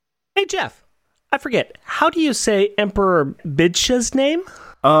Hey, Jeff, I forget. How do you say Emperor Bidshah's name?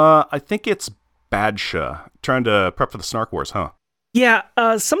 I think it's Badshah. Trying to prep for the Snark Wars, huh? Yeah,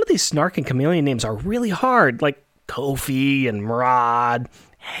 some of these Snark and Chameleon names are really hard, like Kofi and Murad,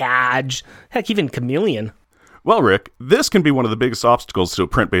 Hajj, heck, even Chameleon. Well, Rick, this can be one of the biggest obstacles to a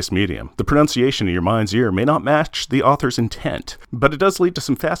print-based medium. The pronunciation in your mind's ear may not match the author's intent, but it does lead to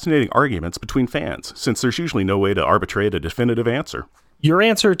some fascinating arguments between fans, since there's usually no way to arbitrate a definitive answer. Your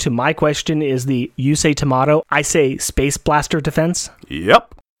answer to my question is you say tomato, I say space blaster defense?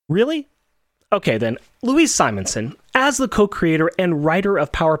 Yep. Really? Okay then, Louise Simonson, as the co-creator and writer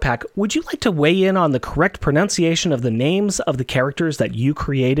of Power Pack, would you like to weigh in on the correct pronunciation of the names of the characters that you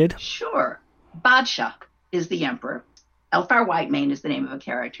created? Sure. Badshah is the emperor. Elfar Whitemane is the name of a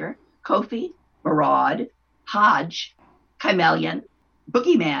character. Kofi, Murad, Hajj, Chameleon,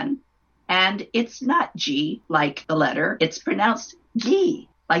 Boogeyman, and it's not G like the letter. It's pronounced Gi,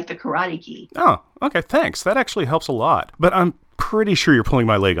 like the Karate Gi. Oh, okay, thanks. That actually helps a lot. But I'm pretty sure you're pulling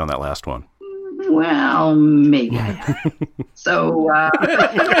my leg on that last one. Well, maybe I have. So,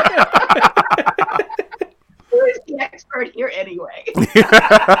 who is the expert here anyway?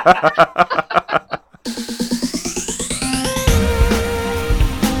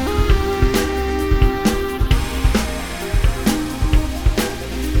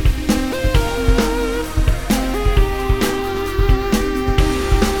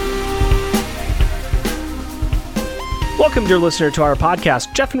 Welcome, dear listener, to our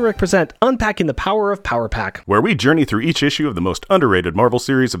podcast. Jeff and Rick present Unpacking the Power of Power Pack, where we journey through each issue of the most underrated Marvel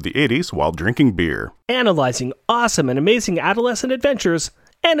series of the 80s while drinking beer. analyzing awesome and amazing adolescent adventures,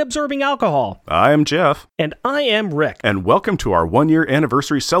 and absorbing alcohol. I am Jeff. And I am Rick. And welcome to our one-year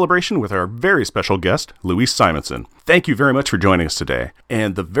anniversary celebration with our very special guest, Louise Simonson. Thank you very much for joining us today.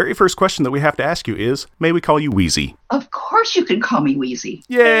 And the very first question that we have to ask you is, may we call you Wheezy? Of course you can call me Wheezy.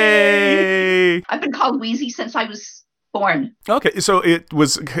 Yay! I've been called Wheezy since I was born. Okay, so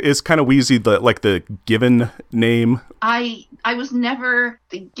is kind of Wheezy the given name? I was never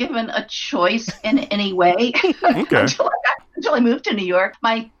given a choice in any way. Okay. until I moved to New York.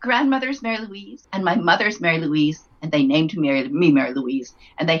 My grandmother's Mary Louise and my mother's Mary Louise, and they named me Mary Louise,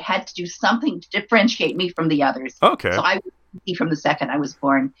 and they had to do something to differentiate me from the others. Okay. So I was Wheezy from the second I was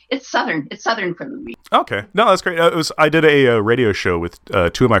born. It's Southern for Louise. Okay. No, that's great. I did a radio show with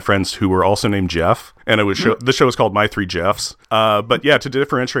two of my friends who were also named Jeff, and the show was called My Three Jeffs. But yeah, to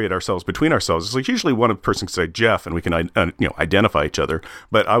differentiate ourselves between ourselves, it's like usually one person can say Jeff, and we can identify each other.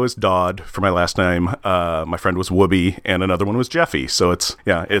 But I was Dodd for my last name. My friend was Whoopi, and another one was Jeffy. So it's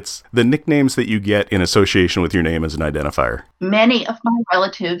the nicknames that you get in association with your name as an identifier. Many of my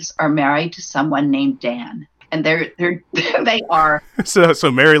relatives are married to someone named Dan. And they are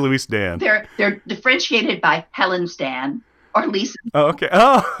so Mary Louise Dan. They're differentiated by Helen's Dan or Lisa. Oh, okay.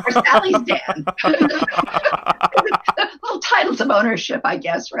 Oh, or Sally's Dan. Little titles of ownership, I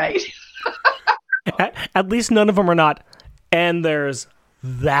guess, right? At least none of them are not. And there's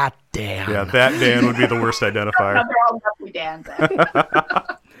that Dan. Yeah, that Dan would be the worst identifier. No, they're all lovely Dans.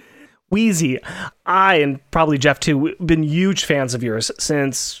 Wheezy, I and probably Jeff too, been huge fans of yours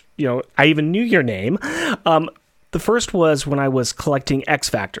since I even knew your name. The first was when I was collecting X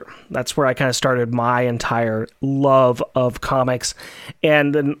Factor. That's where I kind of started my entire love of comics,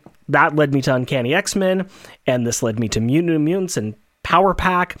 and then that led me to Uncanny X-Men, and this led me to Mutant Mutants and Power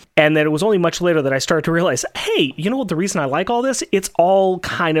Pack, and then it was only much later that I started to realize, hey, you know what, the reason I like all this? It's all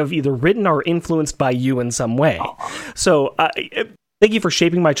kind of either written or influenced by you in some way. So thank you for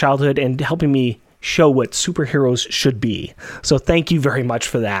shaping my childhood and helping me show what superheroes should be. So thank you very much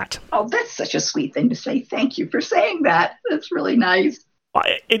for that. Oh, that's such a sweet thing to say. Thank you for saying that. That's really nice.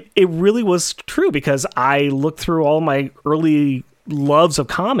 It really was true, because I looked through all my early loves of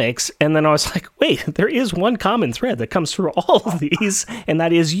comics, and then I was like, wait, there is one common thread that comes through all of these, and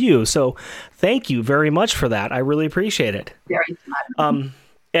that is you. So thank you very much for that. I really appreciate it. Very smart.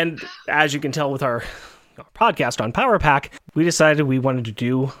 And as you can tell with our podcast on Power Pack, we decided we wanted to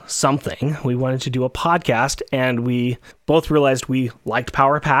do something. We wanted to do a podcast, and we both realized we liked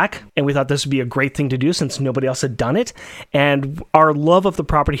Power Pack, and we thought this would be a great thing to do since nobody else had done it. And our love of the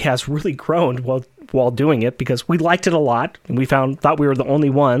property has really grown while doing it, because we liked it a lot, and we thought we were the only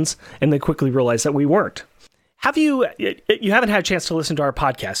ones, and then quickly realized that we weren't. You haven't had a chance to listen to our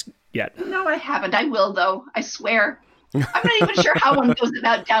podcast yet? No, I haven't. I will, though. I swear. I'm not even sure how one goes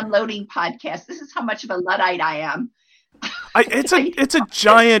about downloading podcasts. This is how much of a Luddite I am. It's a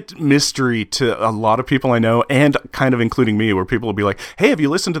giant mystery to a lot of people I know, and kind of including me, where people will be like, hey, have you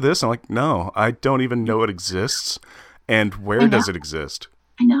listened to this? I'm like, no, I don't even know it exists. And where does it exist?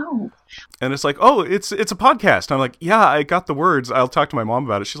 I know. And it's like, oh, it's a podcast. I'm like, yeah, I got the words. I'll talk to my mom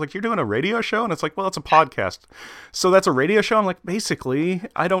about it. She's like, you're doing a radio show? And it's like, well, it's a podcast. So that's a radio show? I'm like, basically,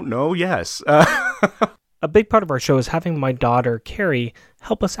 I don't know. Yes. A big part of our show is having my daughter, Carrie,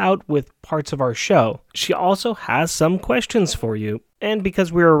 help us out with parts of our show. She also has some questions for you. And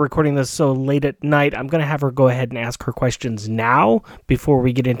because we were recording this so late at night, I'm going to have her go ahead and ask her questions now before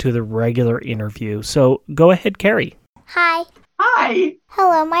we get into the regular interview. So go ahead, Carrie. Hi. Hi.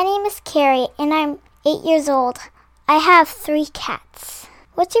 Hello, my name is Carrie, and I'm 8 years old. I have 3 cats.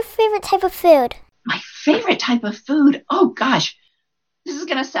 What's your favorite type of food? My favorite type of food? Oh, gosh. This is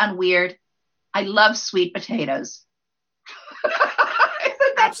going to sound weird. I love sweet potatoes.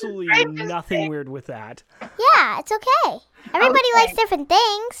 Absolutely nothing weird with that. Yeah, it's okay. Everybody likes different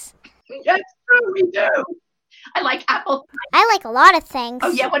things. That's true, we do. I like apple pie. I like a lot of things.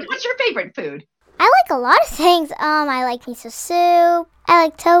 Oh, yeah, what's your favorite food? I like a lot of things. I like miso soup. I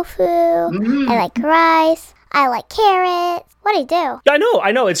like tofu. I like rice. I like carrots. What do you do? Yeah,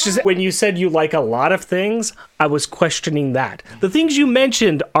 I know. It's just when you said you like a lot of things, I was questioning that. The things you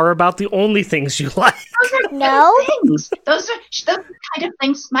mentioned are about the only things you like. Those are No. things. Those are the kind of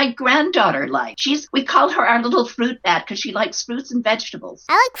things my granddaughter likes. We call her our little fruit bat because she likes fruits and vegetables.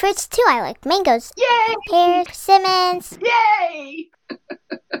 I like fruits too. I like mangoes, Yay! pears, persimmons. Yay!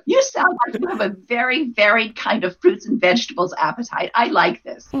 You sound like you have a very varied kind of fruits and vegetables appetite. I like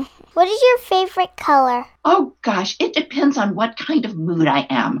this. What is your favorite color? Oh gosh, it depends on what kind of mood I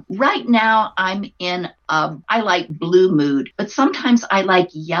am. Right now I'm in I like blue mood, but sometimes I like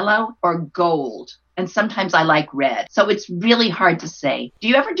yellow or gold. And sometimes I like red. So it's really hard to say. Do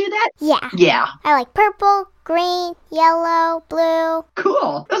you ever do that? Yeah. Yeah. I like purple, green, yellow, blue.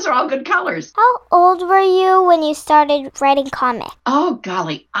 Cool. Those are all good colors. How old were you when you started writing comics? Oh,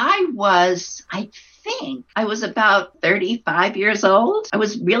 golly. I think I was about 35 years old. I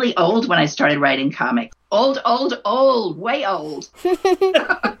was really old when I started writing comics. Old, way old. Who's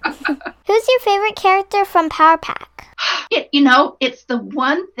your favorite character from Power Pack? It's the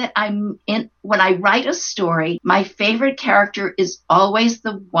one that I'm in. When I write a story, my favorite character is always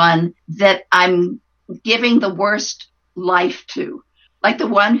the one that I'm giving the worst life to. Like the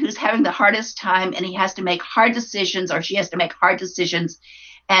one who's having the hardest time and he has to make hard decisions, or she has to make hard decisions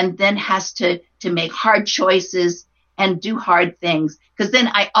and then has to make hard choices and do hard things. Because then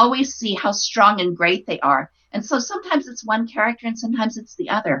I always see how strong and great they are. And so sometimes it's one character and sometimes it's the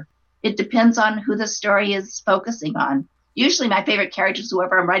other. It depends on who the story is focusing on. Usually my favorite character is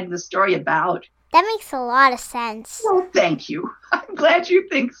whoever I'm writing the story about. That makes a lot of sense. Well, thank you. I'm glad you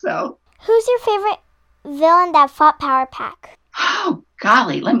think so. Who's your favorite villain that fought Power Pack? Oh,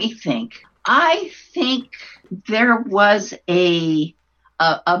 golly, let me think. I think there was a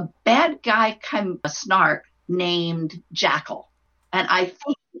bad guy, kind of a snark, named Jackal. And I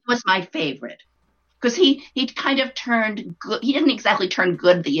think it was my favorite. Because he kind of turned good. He didn't exactly turn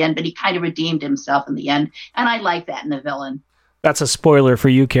good at the end, but he kind of redeemed himself in the end. And I like that in the villain. That's a spoiler for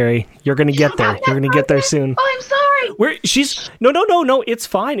you, Carrie. You're going to get there. You're going to get there soon. Oh, I'm sorry. No. It's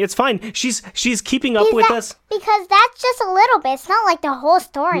fine. She's keeping up with us. Because that's just a little bit. It's not like the whole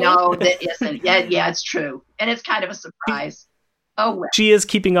story. No, that isn't. Yeah, it's true. And it's kind of a surprise. Oh, well. She is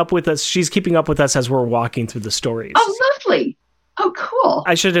keeping up with us. She's keeping up with us as we're walking through the stories. Oh, lovely. Oh, cool.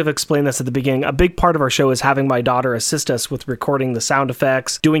 I should have explained this at the beginning. A big part of our show is having my daughter assist us with recording the sound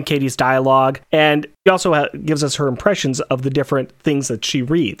effects, doing Katie's dialogue, and she also gives us her impressions of the different things that she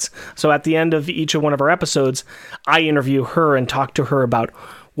reads. So at the end of each of one of our episodes, I interview her and talk to her about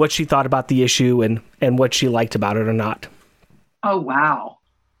what she thought about the issue and what she liked about it or not. Oh, wow.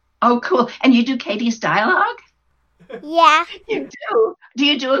 Oh, cool. And you do Katie's dialogue? Yeah. You do? Do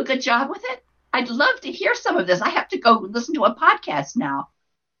you do a good job with it? I'd love to hear some of this. I have to go listen to a podcast now.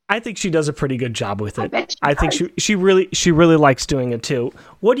 I think she does a pretty good job with it. I think she really likes doing it too.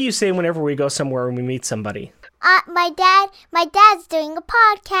 What do you say whenever we go somewhere and we meet somebody? My dad's doing a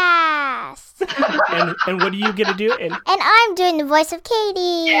podcast. and what do you get to do? And I'm doing the voice of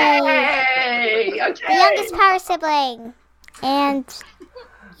Katie. Yay! Okay. The youngest power sibling. And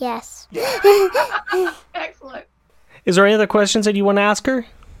yes. Excellent. Is there any other questions that you want to ask her?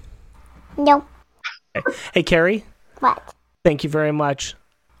 No. Hey, Carrie. What? Thank you very much.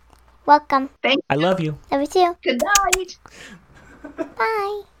 Welcome. Thank you. I love you. Love you too. Good night.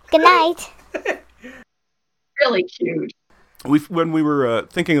 Bye. Good night. Really cute. When we were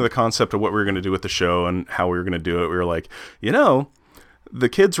thinking of the concept of what we were going to do with the show and how we were going to do it, we were like, the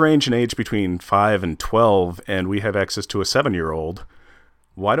kids range in age between 5 and 12, and we have access to a 7-year-old.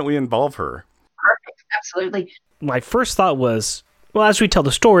 Why don't we involve her? Perfect. Absolutely. My first thought was, well, as we tell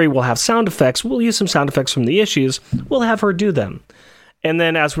the story, we'll have sound effects. We'll use some sound effects from the issues. We'll have her do them. And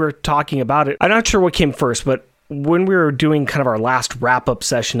then as we were talking about it, I'm not sure what came first, but when we were doing kind of our last wrap-up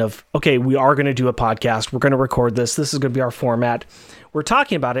session of, okay, we are going to do a podcast, we're going to record this is going to be our format. We're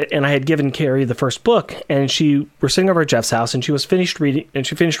talking about it, and I had given Carrie the first book, and we're sitting over at Jeff's house, and she finished reading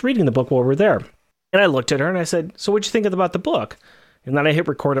the book while we were there. And I looked at her and I said, so what'd you think about the book? And then I hit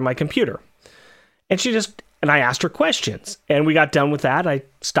record on my computer. And I asked her questions. And we got done with that. I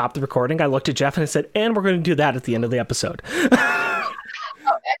stopped the recording. I looked at Jeff and I said, and we're going to do that at the end of the episode.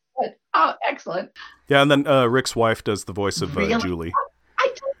 Excellent. Yeah, and then Rick's wife does the voice of Really? Julie. I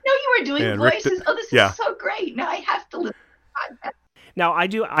didn't know you were doing And Rick voices. This is so great. Now I have to listen to the podcast. Now, I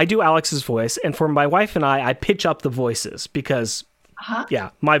do Alex's voice. And for my wife and I pitch up the voices because... Yeah,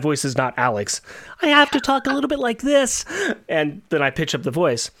 my voice is not Alex. I have to talk a little bit like this. And then I pitch up the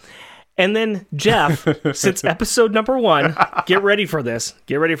voice. And then Jeff, since episode number 1, get ready for this.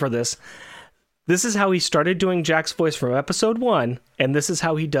 This is how he started doing Jack's voice from episode 1. And this is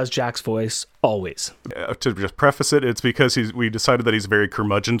how he does Jack's voice always. To just preface it, it's because we decided that he's very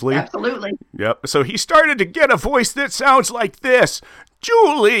curmudgeonly. Absolutely. Yep. So he started to get a voice that sounds like this.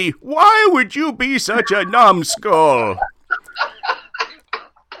 Julie, why would you be such a numbskull?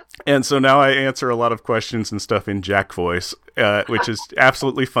 And so now I answer a lot of questions and stuff in Jack voice, which is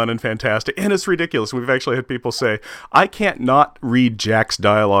absolutely fun and fantastic. And it's ridiculous. We've actually had people say, I can't not read Jack's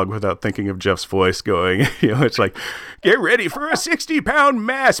dialogue without thinking of Jeff's voice going, it's like, get ready for a 60-pound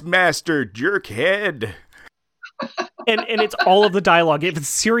mass master, jerkhead. And it's all of the dialogue. If it's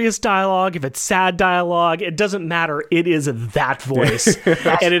serious dialogue, if it's sad dialogue, it doesn't matter. It is that voice.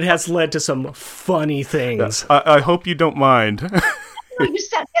 And it has led to some funny things. I hope you don't mind.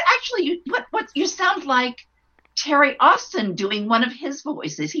 You sound like Terry Austin doing one of his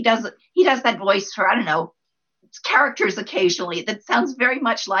voices. He does that voice for, I don't know, characters occasionally that sounds very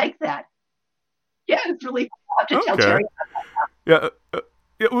much like that. Yeah, it's really fun to tell Terry. Yeah,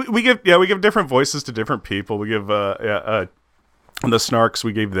 we give different voices to different people. We give the Snarks,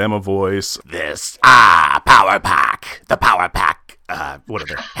 we gave them a voice. This Power Pack, the Power Pack. What are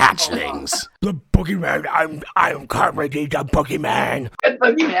they? Hatchlings. The Boogeyman. I'm Carmody, the Boogeyman.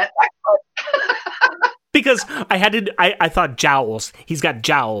 Boogeyman. Because I thought jowls. He's got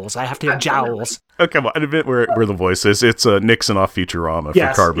jowls. I have to have jowls. Oh, come on. Admit where the voice is. It's Nixon off Futurama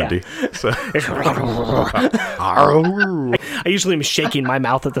for Carmody. Yeah. So. I usually am shaking my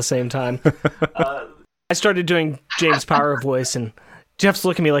mouth at the same time. I started doing James Power voice, and Jeff's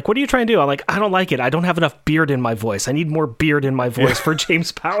looking at me like, what are you trying to do? I'm like, I don't like it. I don't have enough beard in my voice. I need more beard in my voice for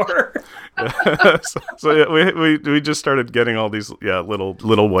James Power. We just started getting all these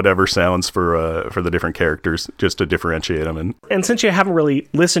little whatever sounds for the different characters just to differentiate them. And since you haven't really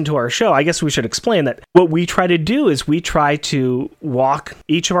listened to our show, I guess we should explain that what we try to do is we try to walk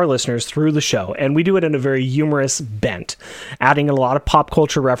each of our listeners through the show, and we do it in a very humorous bent, adding a lot of pop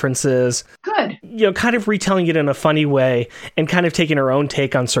culture references. Good. Kind of retelling it in a funny way and kind of taking our own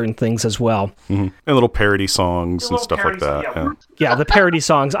take on certain things as well. Mm-hmm. And little parody songs and stuff like that. Yeah, the parody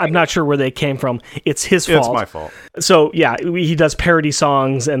songs, I'm not sure where they came from. It's his fault. It's my fault. So, yeah, he does parody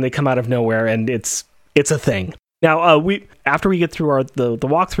songs and they come out of nowhere, and it's a thing. Now, after we get through the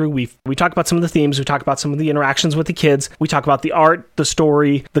walkthrough, we talk about some of the themes, we talk about some of the interactions with the kids, we talk about the art, the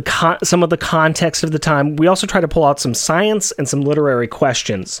story, some of the context of the time. We also try to pull out some science and some literary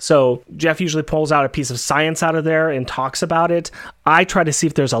questions. So Jeff usually pulls out a piece of science out of there and talks about it. I try to see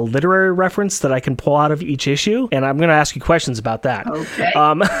if there's a literary reference that I can pull out of each issue, and I'm going to ask you questions about that. Okay.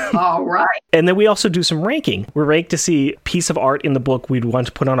 All right. And then we also do some ranking. We rank to see a piece of art in the book we'd want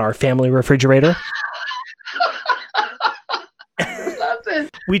to put on our family refrigerator.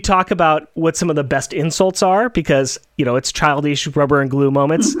 We talk about what some of the best insults are because, it's childish rubber and glue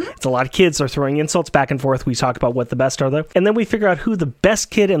moments. Mm-hmm. It's a lot of kids are throwing insults back and forth. We talk about what the best are there. And then we figure out who the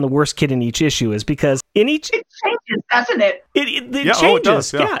best kid and the worst kid in each issue is because in each... It changes, doesn't it? It changes. Oh, it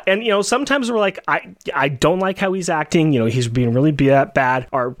does, yeah. And, sometimes we're like, I don't like how he's acting. He's being really bad.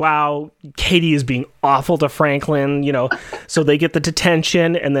 Or, wow, Katie is being awful to Franklin, So they get the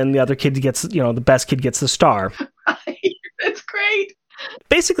detention and then the other kid gets, the best kid gets the star. That's great.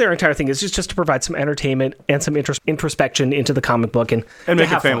 Basically, our entire thing is just to provide some entertainment and some introspection into the comic book and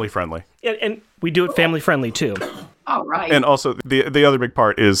make it family friendly. And we do it family friendly too. All right. And also, the other big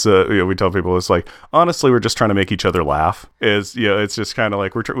part is we tell people it's like, honestly, we're just trying to make each other laugh. It's just kind of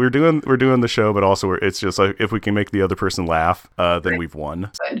like we're doing the show, but also it's just like if we can make the other person laugh, then we've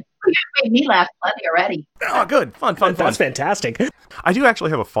won. Good. You made me laugh plenty already. Oh, good. Fun. That's fantastic. I do actually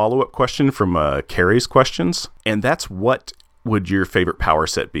have a follow-up question from Carrie's questions, and that's what would your favorite power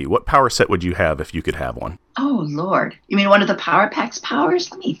set be? What power set would you have if you could have one? Oh, Lord. You mean one of the Power Pack's powers?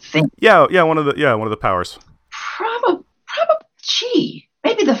 Let me think. Yeah, one of the powers. Probably gee,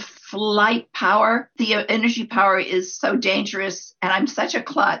 maybe the flight power, the energy power is so dangerous, and I'm such a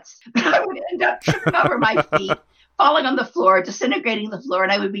klutz that I would end up tripping over my feet, falling on the floor, disintegrating the floor,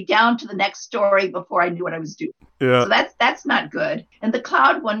 and I would be down to the next story before I knew what I was doing. Yeah. So that's not good. And the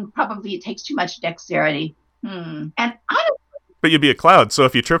cloud one, probably it takes too much dexterity. And honestly, But you'd be a cloud, so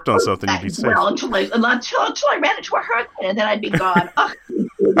if you tripped on something, you'd be safe. well, until I ran into a hurricane, and then I'd be gone. I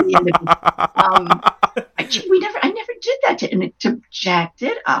never did that to Jack,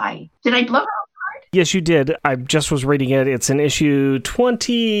 did I? Did I blow her apart? Yes, you did. I just was reading it. It's in issue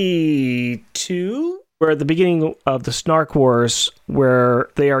 22, where at the beginning of the Snark Wars, where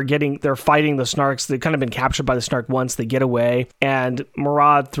they're fighting the Snarks. They've kind of been captured by the Snark once. They get away, and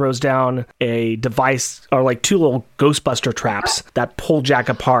Murad throws down a device, or like two little Ghostbuster traps that pull Jack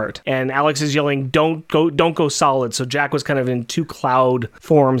apart. And Alex is yelling, "Don't go solid." So Jack was kind of in two cloud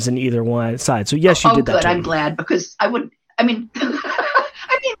forms in either one side. So yes, you did that. Oh, good. I'm glad, because I would. I mean,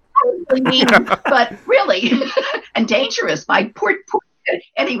 really mean, but really, and dangerous. My poor.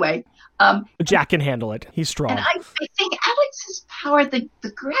 Anyway. Jack can handle it. He's strong. And I think Alex's power, the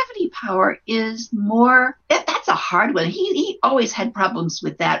gravity power, is more. That's a hard one. He always had problems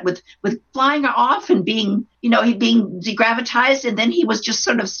with that, with flying off and being degravitized, and then he was just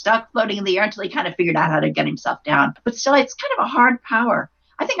sort of stuck floating in the air until he kind of figured out how to get himself down. But still, it's kind of a hard power.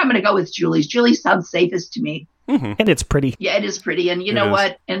 I think I'm going to go with Julie's. Julie sounds safest to me. Mm-hmm. And it's pretty. Yeah, it is pretty. And you know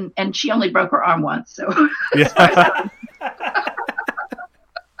what? And she only broke her arm once, so. Yeah.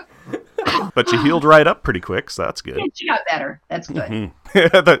 But she healed right up pretty quick, so that's good. Yeah, she got better. That's good.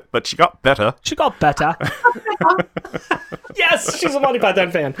 Mm-hmm. But she got better. She got better. Yes, she's a Monty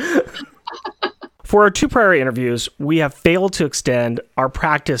Python fan. For our 2 prior interviews, we have failed to extend our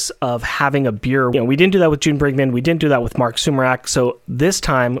practice of having a beer. We didn't do that with June Brigman. We didn't do that with Mark Sumerak. So this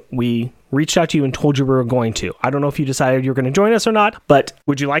time we reached out to you and told you we were going to. I don't know if you decided you were going to join us or not, but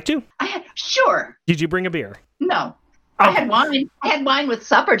would you like to? Sure. Did you bring a beer? No. I had wine. I had wine with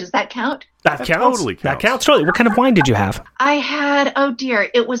supper. Does that count? That counts. Totally counts. That counts totally. What kind of wine did you have? I had, oh dear,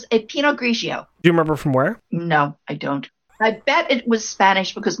 it was a Pinot Grigio. Do you remember from where? No, I don't. I bet it was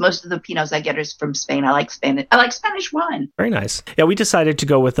Spanish, because most of the Pinots I get are from Spain. I like Spain. I like Spanish wine. Very nice. Yeah, we decided to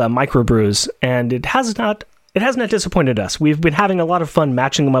go with microbrews, and it has not disappointed us. We've been having a lot of fun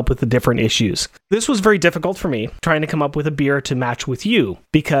matching them up with the different issues. This was very difficult for me, trying to come up with a beer to match with you,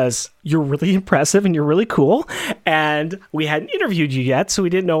 because you're really impressive and you're really cool, and we hadn't interviewed you yet, so we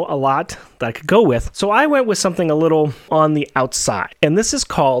didn't know a lot that I could go with. So I went with something a little on the outside, and this is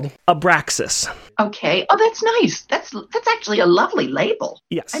called Abraxas. Okay. Oh, that's nice. That's actually a lovely label.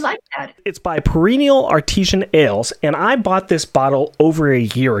 Yes. I like that. It's by Perennial Artesian Ales, and I bought this bottle over a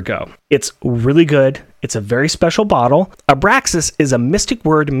year ago. It's really good. It's a very special bottle. Abraxas is a mystic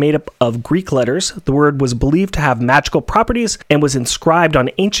word made up of Greek letters. The word was believed to have magical properties and was inscribed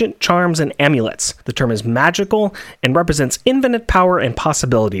on ancient charms and amulets. The term is magical and represents infinite power and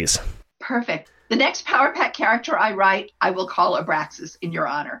possibilities. Perfect. The next Power Pack character I write, I will call Abraxas in your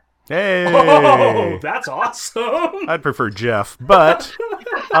honor. Hey! Oh, that's awesome. I'd prefer Jeff, but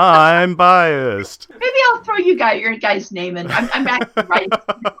I'm biased. Maybe I'll throw your guy's name in. I'm actually writing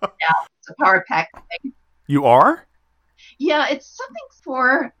now. It's a Power Pack thing. You are? Yeah, it's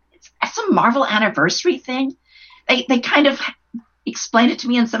something it's some Marvel anniversary thing. They kind of explained it to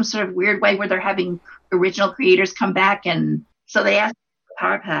me in some sort of weird way, where they're having original creators come back, and so they asked for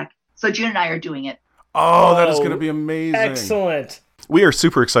Power Pack. So June and I are doing it. Oh, that is going to be amazing. Excellent. We are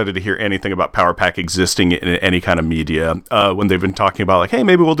super excited to hear anything about Power Pack existing in any kind of media. When they've been talking about, like, hey,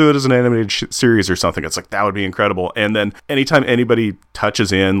 maybe we'll do it as an animated series or something. It's like, that would be incredible. And then anytime anybody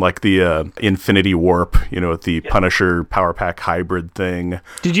touches in, like the Infinity Warp, the Punisher Power Pack hybrid thing.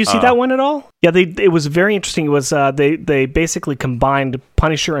 Did you see that one at all? Yeah, it was very interesting. It was they basically combined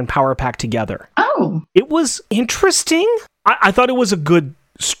Punisher and Power Pack together. Oh. It was interesting. I thought it was a good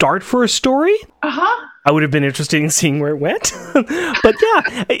start for a story. Uh-huh. I would have been interested in seeing where it went. But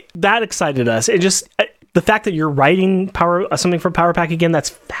yeah, that excited us. It just, the fact that you're writing something for Power Pack again,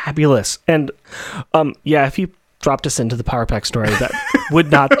 that's fabulous. And yeah, if you dropped us into the Power Pack story, that would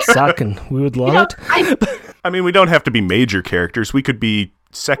not suck, and we would love it. I mean, we don't have to be major characters. We could be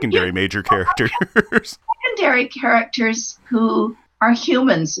secondary major characters. Secondary characters who are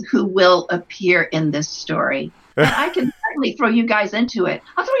humans who will appear in this story. And I can certainly throw you guys into it.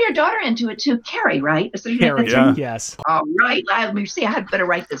 I'll throw your daughter into it too. Carrie, right? Is that Carrie, your name? yes. All right. Let me see. I had better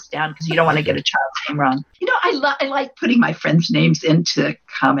write this down, because you don't want to get a child's name wrong. I like putting my friends' names into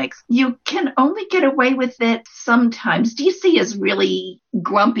comics. You can only get away with it sometimes. DC is really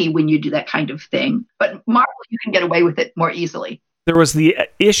grumpy when you do that kind of thing. But Marvel, you can get away with it more easily. There was the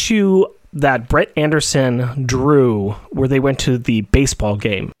issue that Brett Anderson drew where they went to the baseball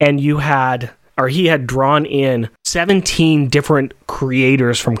game, and he had drawn in 17 different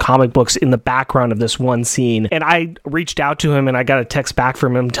creators from comic books in the background of this one scene. And I reached out to him and I got a text back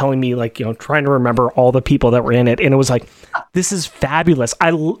from him telling me, like, trying to remember all the people that were in it. And it was like, this is fabulous.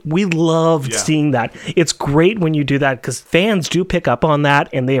 We loved seeing that. It's great when you do that because fans do pick up on that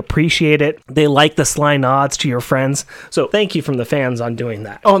and they appreciate it. They like the sly nods to your friends. So thank you from the fans on doing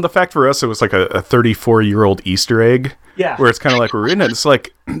that. Oh, and the fact for us, it was like a 34-year-old Easter egg. Yeah. Where it's kind of like we're in it. It's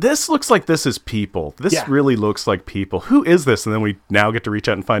like, this looks like this is people. This really looks like people. Who is this? And then we now get to reach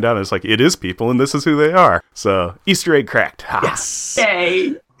out and find out. And it's like, it is people, and this is who they are. So, Easter egg cracked. Ha. Yes.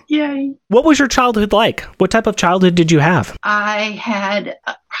 Yay. Yay. What was your childhood like? What type of childhood did you have? I had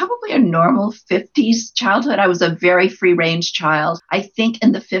probably a normal 50s childhood. I was a very free-range child. I think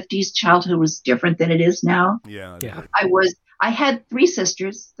in the 50s, childhood was different than it is now. Yeah. I had 3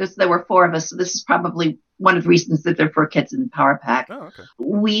 sisters. There were 4 of us. So this is probably one of the reasons that there are 4 kids in Power Pack. Oh, okay.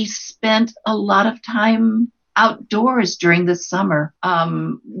 We spent a lot of time outdoors during the summer.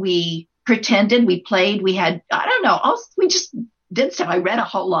 We pretended, we played, we had, I don't know, we just did so. I read a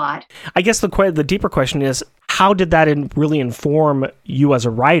whole lot. I guess the deeper question is, how did that really inform you as a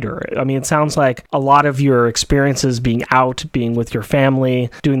writer? I mean, it sounds like a lot of your experiences being out, being with your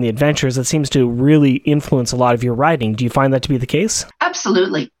family, doing the adventures, it seems to really influence a lot of your writing. Do you find that to be the case?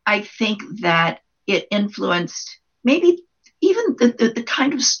 Absolutely. I think that it influenced maybe even the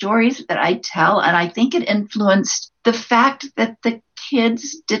kind of stories that I tell. And I think it influenced the fact that the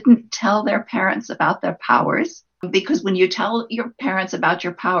kids didn't tell their parents about their powers. Because when you tell your parents about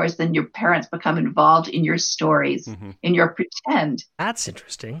your powers, then your parents become involved in your stories, in your pretend. That's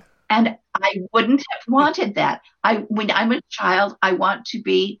interesting. And I wouldn't have wanted that. When I'm a child, I want to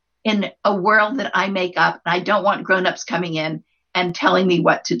be in a world that I make up. And I don't want grown-ups coming in and telling me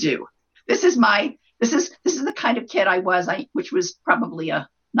what to do. This is the kind of kid I was, which was probably a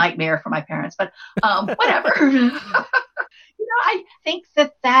nightmare for my parents, but whatever. I think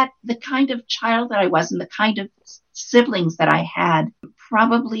that the kind of child that I was and the kind of siblings that I had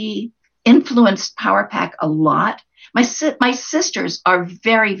probably influenced Power Pack a lot. My sisters are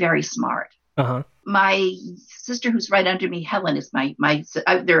very, very smart. Uh-huh. My sister, who's right under me, Helen, is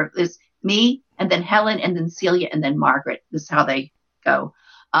there is me, and then Helen, and then Celia, and then Margaret. This is how they go.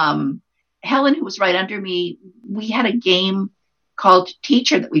 Helen, who was right under me, we had a game called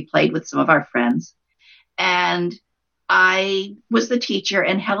Teacher that we played with some of our friends. And I was the teacher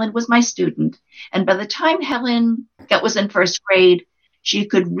and Helen was my student. And by the time Helen was in first grade, she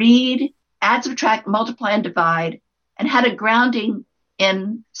could read, add, subtract, multiply, and divide, and had a grounding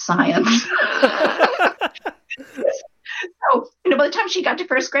in science. So, by the time she got to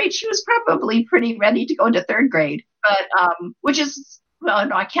first grade, she was probably pretty ready to go into third grade. But,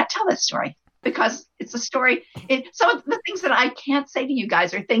 I can't tell that story because it's a story. Some of the things that I can't say to you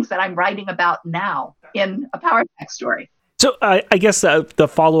guys are things that I'm writing about now in a Power Pack story. So I guess the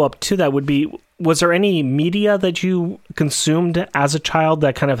follow-up to that would be, was there any media that you consumed as a child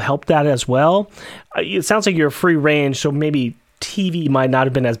that kind of helped that as well? It sounds like you're free range, so maybe TV might not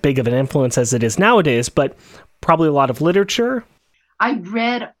have been as big of an influence as it is nowadays, but probably a lot of literature. I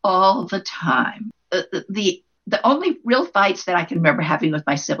read all the time. The only real fights that I can remember having with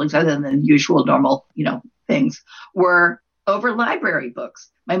my siblings, other than the usual normal, things, were over library books.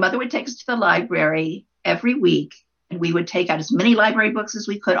 My mother would take us to the library every week, and we would take out as many library books as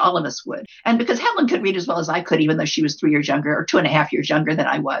we could. All of us would. And because Helen could read as well as I could, even though she was 3 years younger or 2.5 years younger than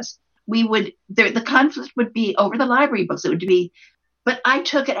I was, the conflict would be over the library books. It would be, but I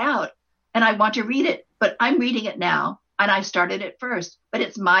took it out and I want to read it, but I'm reading it now. And I started it first, but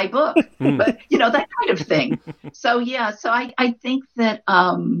it's my book, but that kind of thing. So I think that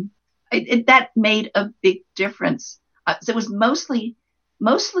that made a big difference. So it was mostly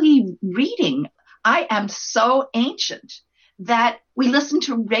reading. I am so ancient that we listened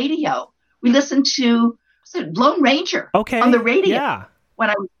to radio. We listened to Lone Ranger on the radio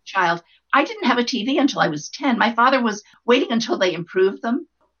when I was a child. I didn't have a TV until I was 10. My father was waiting until they improved them.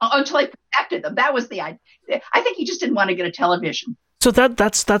 Until I protected them. That was the idea. I think he just didn't want to get a television. So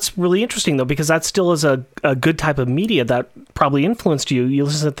that's really interesting, though, because that still is a good type of media that probably influenced you. You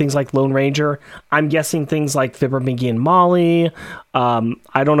listen to things like Lone Ranger. I'm guessing things like Fibber, McGee, and Molly.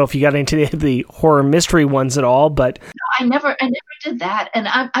 I don't know if you got into the horror mystery ones at all, but... No, I never did that. And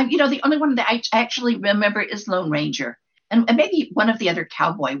I the only one that I actually remember is Lone Ranger. And maybe one of the other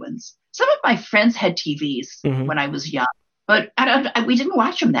cowboy ones. Some of my friends had TVs when I was young. But we didn't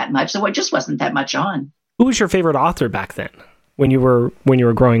watch them that much, so it just wasn't that much on. Who was your favorite author back then, when you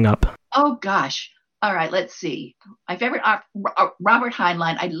were growing up? Oh gosh, All right, let's see. My favorite Robert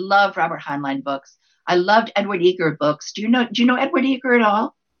Heinlein. I love Robert Heinlein books. I loved Edward Eger books. Do you know Edward Eger at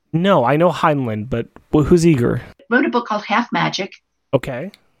all? No, I know Heinlein, but who's Eger? Wrote a book called Half Magic.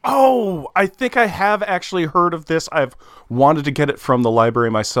 Okay. Oh, I think I have actually heard of this. I've wanted to get it from the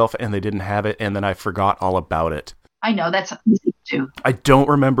library myself, and they didn't have it, and then I forgot all about it. I know, that's easy too. I don't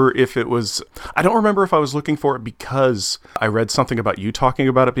remember if I was looking for it because I read something about you talking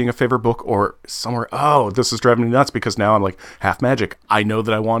about it being a favorite book or somewhere. Oh, this is driving me nuts because now I'm like, Half Magic. I know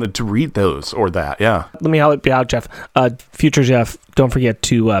that I wanted to read those or that. Yeah. Let me help you out, Jeff. Future Jeff, don't forget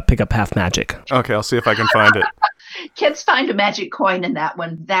to pick up Half Magic. Okay, I'll see if I can find it. Kids find a magic coin in that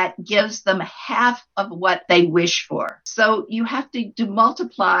one that gives them half of what they wish for. So you have to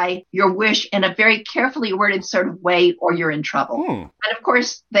multiply your wish in a very carefully worded sort of way or you're in trouble. And of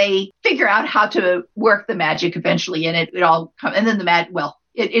course, they figure out how to work the magic eventually, and it all comes. And then the magic,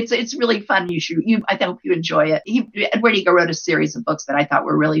 it's really fun. I hope you enjoy it. Edward Eger wrote a series of books that I thought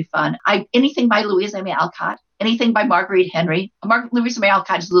were really fun. Anything by Louisa May Alcott, anything by Marguerite Henry. Louisa May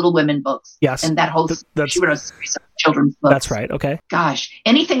Alcott's Little Women books. Yes, and that whole she wrote a series of children's books. That's right. Okay. Gosh,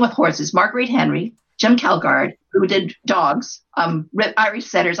 anything with horses. Marguerite Henry, Jim Kelgard, who did dogs, Irish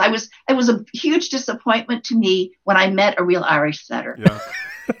setters. It was a huge disappointment to me when I met a real Irish setter. Yeah.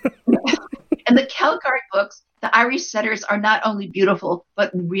 And the Kelgard books, the Irish setters are not only beautiful,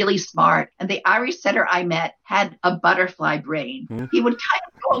 but really smart. And the Irish setter I met had a butterfly brain. He would kind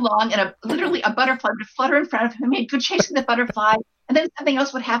of go along and literally a butterfly would flutter in front of him. He'd go chasing the butterfly and then something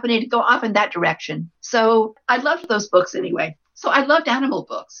else would happen. He'd go off in that direction. So I loved those books anyway. So I loved animal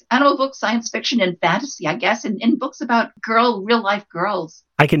books, science fiction and fantasy, I guess, and books about real life girls.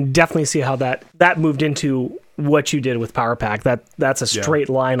 I can definitely see how that moved into what you did with Power Pack. That's a straight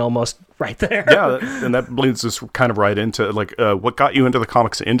line almost right there. Yeah, and that bleeds us kind of right into what got you into the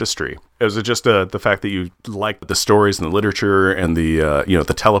comics industry. Was it just the fact that you liked the stories and the literature and the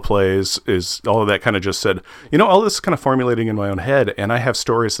the teleplays? Is all of that kind of just said, all this is kind of formulating in my own head, and I have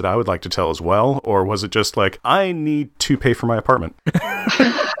stories that I would like to tell as well? Or was it just like, I need to pay for my apartment?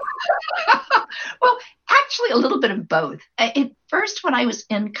 Well, actually, a little bit of both. At first, when I was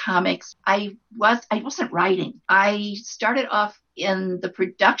in comics, I wasn't writing. I started off in the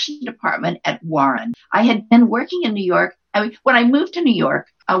production department at Warren. I had been working in New York. When I moved to New York,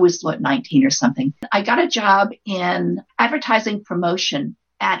 I was 19 or something. I got a job in advertising promotion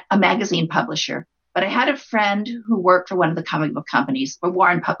at a magazine publisher. But I had a friend who worked for one of the comic book companies, for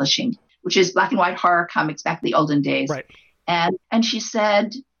Warren Publishing, which is black and white horror comics back in the olden days. Right. And she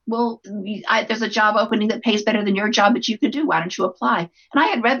said, well, there's a job opening that pays better than your job that you could do. Why don't you apply? And I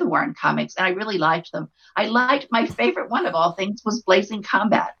had read the Warren comics and I really liked them. My favorite one of all things was Blazing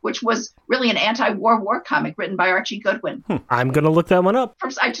Combat, which was really an anti-war comic written by Archie Goodwin. I'm going to look that one up.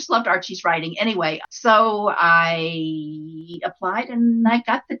 I just loved Archie's writing anyway. So I applied and I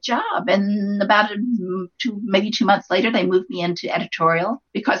got the job. And about maybe 2 months later, they moved me into editorial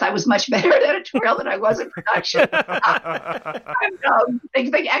because I was much better at editorial than I was in production.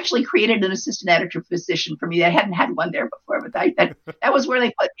 They actually created an assistant editor position for me. I hadn't had one there before, but that was where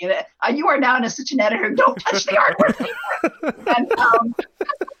they put me. You are now an assistant editor. Don't touch the artwork. And,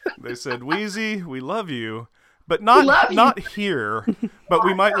 they said, Wheezy, we love you, but not here, but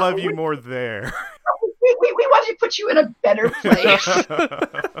we might love you more there. We want to put you in a better place.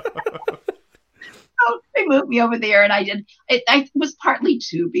 So they moved me over there, and I did. I was partly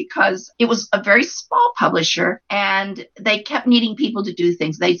too because it was a very small publisher, and they kept needing people to do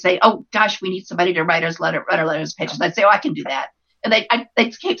things. They'd say, "Oh gosh, we need somebody to write our letters pages." I'd say, "Oh, I can do that." And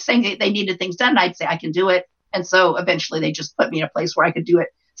they kept saying they needed things done, and I'd say, "I can do it." And so eventually, they just put me in a place where I could do it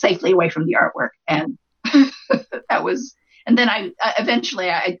safely away from the artwork, and that was. And then I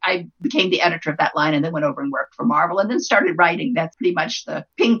became the editor of that line, and then went over and worked for Marvel, and then started writing. That's pretty much the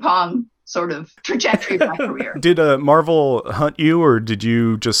ping pong sort of trajectory of my career. Did Marvel hunt you, or did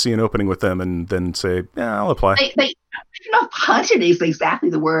you just see an opening with them and then say, "Yeah, I'll apply"? I don't know if hunted is exactly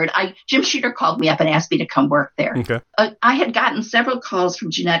the word. Jim Shooter called me up and asked me to come work there. Okay. I had gotten several calls from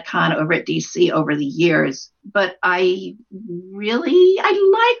Jeanette Kahn over at DC over the years, but I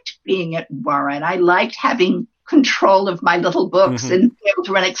liked being at Warren. I liked having control of my little books and be able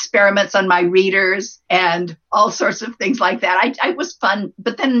to run experiments on my readers and all sorts of things like that. I was fun.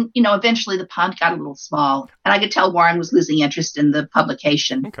 But then, eventually the pond got a little small and I could tell Warren was losing interest in the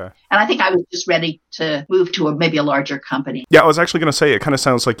publication. Okay. And I think I was just ready to move to maybe a larger company. Yeah, I was actually going to say, it kind of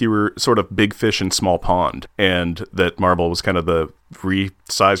sounds like you were sort of big fish in small pond, and that Marvel was kind of the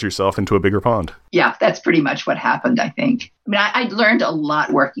resize yourself into a bigger pond. Yeah, that's pretty much what happened, I think. I learned a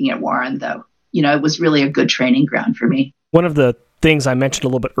lot working at Warren, though. It was really a good training ground for me. One of the things I mentioned a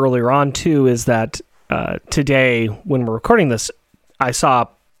little bit earlier on, too, is that today when we're recording this, I saw a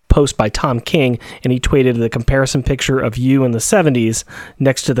post by Tom King, and he tweeted the comparison picture of you in the 70s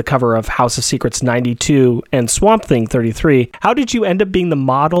next to the cover of House of Secrets 92 and Swamp Thing 33. How did you end up being the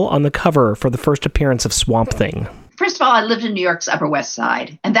model on the cover for the first appearance of Swamp Thing? First of all, I lived in New York's Upper West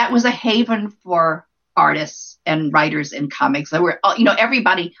Side, and that was a haven for artists and writers in comics. There were,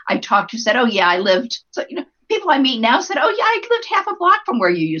 everybody I talked to said, "Oh yeah, I lived." So people I meet now said, "Oh yeah, I lived half a block from where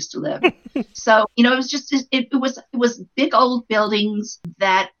you used to live." So it was just it was big old buildings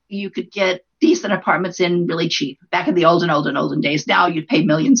that you could get decent apartments in really cheap. Back in the olden days. Now you'd pay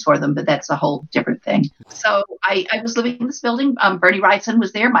millions for them, but that's a whole different thing. So I was living in this building. Bernie Wrightson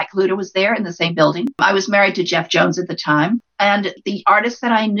was there. Mike Kaluta was there in the same building. I was married to Jeff Jones at the time. And the artists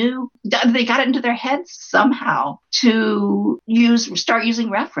that I knew, they got it into their heads somehow to start using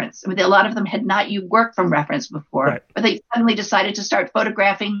reference. I mean, a lot of them had not worked from reference before, right. But they suddenly decided to start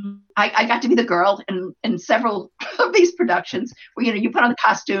photographing. I got to be the girl in several of these productions where, you put on the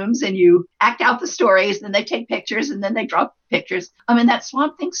costumes and you act out the stories, and then they take pictures and then they draw pictures. I mean, that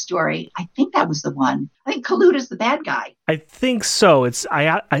Swamp Thing story, I think that was the one. I think Kaluta's the bad guy. I think so. It's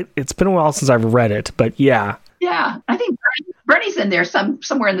been a while since I've read it, but yeah. Yeah, I think Bernie's in there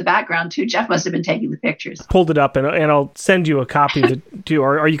somewhere in the background too. Jeff must have been taking the pictures. Pulled it up, and I'll send you a copy of it too,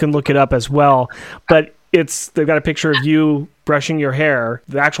 or you can look it up as well. But they've got a picture of you brushing your hair,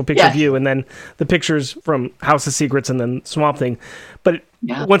 the actual picture of you, and then the pictures from House of Secrets and then Swamp Thing. But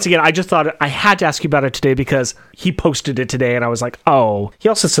once again, I just thought I had to ask you about it today because he posted it today, and I was like, oh. He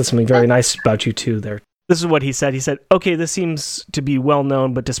also said something very nice about you too there. This is what he said. He said, "Okay, this seems to be well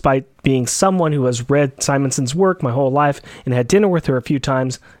known, but despite being someone who has read Simonson's work my whole life and had dinner with her a few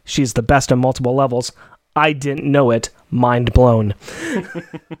times, she's the best on multiple levels. I didn't know it. Mind blown."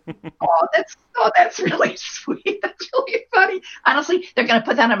 That's really sweet. That's really funny. Honestly, they're going to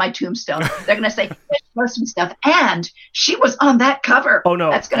put that on my tombstone. They're going to say, "She knows some stuff, and she was on that cover." Oh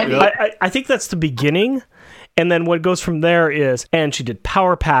no, that's going to be. I think that's the beginning. And then what goes from there is, and she did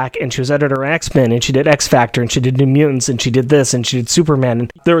Power Pack, and she was editor of X-Men, and she did X Factor, and she did New Mutants, and she did this, and she did Superman.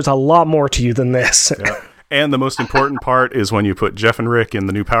 And there was a lot more to you than this. Yeah. And the most important part is when you put Jeff and Rick in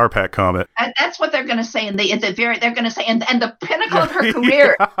the new Power Pack comic. And that's what they're going to say they're going to say, and the pinnacle of her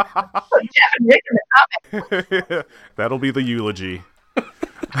career, put Jeff and Rick in the comic. That'll be the eulogy.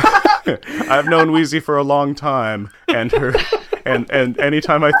 I've known Wheezy for a long time, and her, and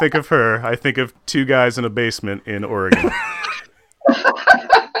anytime I think of her, I think of two guys in a basement in Oregon.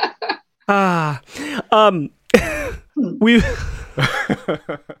 We've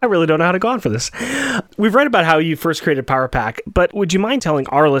I really don't know how to go on for this. We've read about how you first created Power Pack, but would you mind telling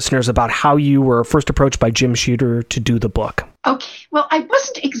our listeners about how you were first approached by Jim Shooter to do the book? Okay, well, I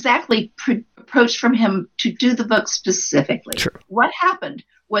wasn't exactly approached from him to do the book specifically. Sure. What happened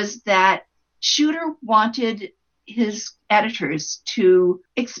was that Shooter wanted his editors to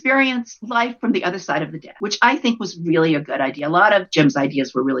experience life from the other side of the desk, which I think was really a good idea. A lot of Jim's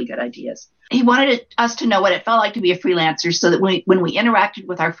ideas were really good ideas. He wanted us to know what it felt like to be a freelancer so that when we interacted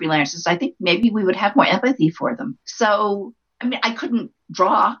with our freelancers, I think maybe we would have more empathy for them. So, I mean, I couldn't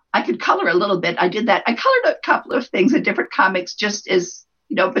draw. I could color a little bit. I did that. I colored a couple of things in different comics just as,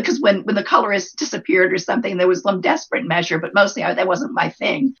 because when the colorist disappeared or something, there was some desperate measure, but mostly that wasn't my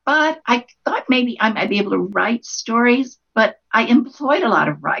thing. But I thought maybe I might be able to write stories, but I employed a lot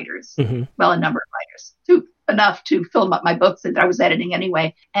of writers, well, a number of writers, enough to fill up my books that I was editing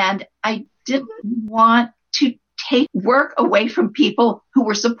anyway. And I didn't want to take work away from people who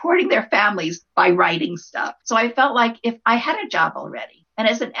were supporting their families by writing stuff. So I felt like if I had a job already, and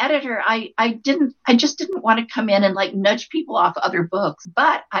as an editor, I just didn't want to come in and nudge people off other books.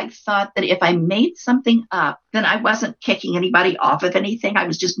 But I thought that if I made something up, then I wasn't kicking anybody off of anything. I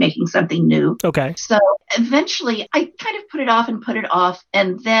was just making something new. Okay. So eventually I kind of put it off.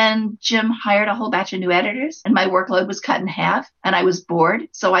 And then Jim hired a whole batch of new editors and my workload was cut in half and I was bored.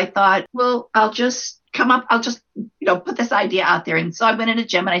 So I thought, well, I'll just put this idea out there. And so I went into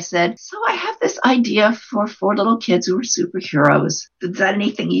Jim and I said, so I have this idea for 4 little kids who are superheroes. Is that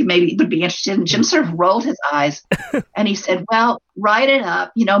anything you maybe would be interested in? Jim sort of rolled his eyes and he said, well, write it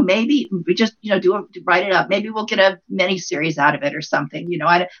up. Maybe we just, write it up. Maybe we'll get a mini series out of it or something.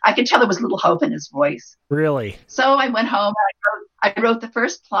 I could tell there was a little hope in his voice. Really? So I went home and I wrote the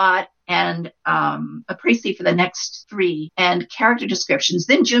first plot and a précis for the next 3 and character descriptions.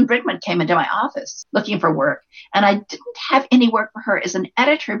 Then June Brigman came into my office looking for work. And I didn't have any work for her as an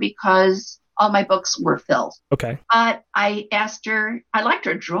editor because all my books were filled. Okay. But I asked her, I liked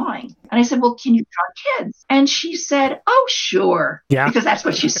her drawing. And I said, well, can you draw kids? And she said, oh, sure. Yeah. Because that's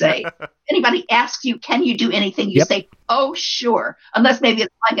what you say. Anybody asks you, can you do anything? You say, oh, sure. Unless maybe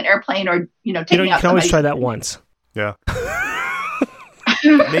it's flying an airplane or, taking out you can always try that once. Yeah.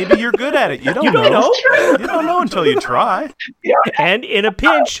 Maybe you're good at it. You don't know. You don't know until you try. Yeah. And in a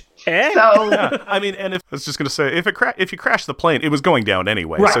pinch. So, Yeah. I mean, and I was just going to say, if you crashed the plane, it was going down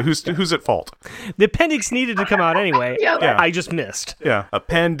anyway. Right. So who's at fault? The appendix needed to come out anyway. Yeah. I just missed. Yeah.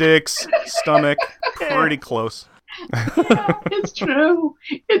 Appendix, stomach, pretty close. it's true.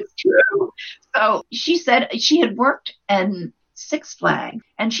 It's true. So she said she had worked in Six Flags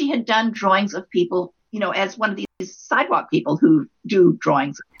and she had done drawings of people, as one of these sidewalk people who do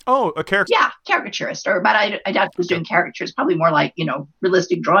drawings. Oh, a character. Yeah, caricaturist. But I doubt she was doing caricatures. Probably more like,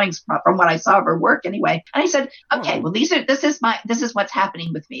 realistic drawings from what I saw of her work anyway. And I said, okay, well, this is what's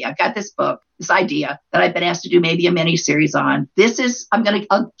happening with me. I've got this book, this idea that I've been asked to do maybe a mini series on.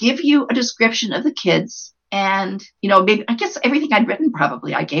 I'll give you a description of the kids. And, maybe, I guess everything I'd written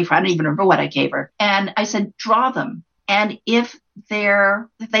probably I gave her. I don't even remember what I gave her. And I said, draw them. And if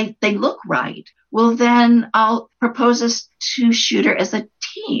they look right, well, then I'll propose us to Shooter as a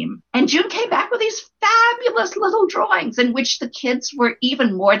team. And June came back with these fabulous little drawings in which the kids were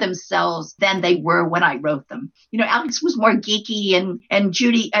even more themselves than they were when I wrote them. Alex was more geeky and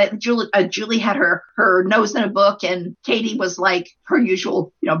Julie had her nose in a book, and Katie was like her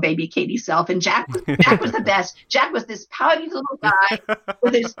usual, baby Katie self. And Jack was the best. Jack was this pouty little guy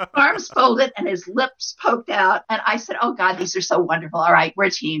with his arms folded and his lips poked out. And I said, oh God, these are so wonderful. All right, we're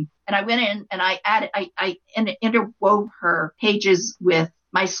a team. And I went in and I interwove her pages with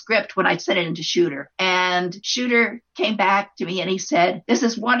my script when I sent it into Shooter. And Shooter came back to me and he said, this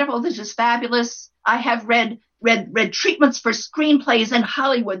is wonderful. This is fabulous. I have read treatments for screenplays in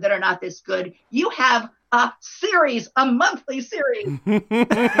Hollywood that are not this good. You have a monthly series, 38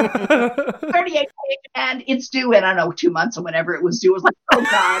 pages, and it's due in, I don't know, 2 months or whenever it was due. It was like, oh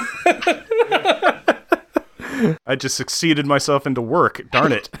God. I just succeeded myself into work.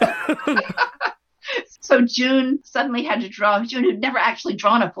 Darn it. So June suddenly had to draw. June had never actually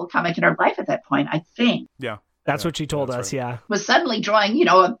drawn a full comic in her life at that point, I think. Yeah. That's what she told us, right. yeah. Was suddenly drawing,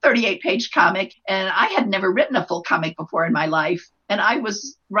 a 38-page comic, and I had never written a full comic before in my life. And I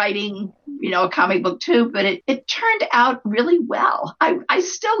was writing, a comic book too, but it turned out really well. I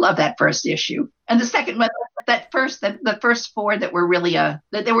still love that first issue. And the second one, the first four that were really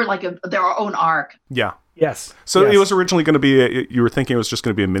they were like their own arc. Yeah. Yes. So yes. It was originally going to be, you were thinking it was just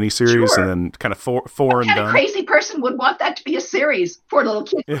going to be a miniseries, Sure. and then kind of four and What kind done. of crazy person would want that to be a series for little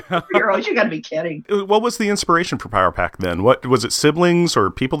kids? Yeah. 3-year-olds, you got to be kidding. What was the inspiration for Power Pack then? What was it? Siblings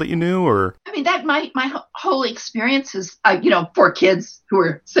or people that you knew, or? I mean, that my whole experience is, for kids who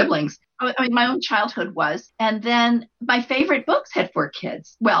are siblings. I mean, my own childhood was. And then my favorite books had 4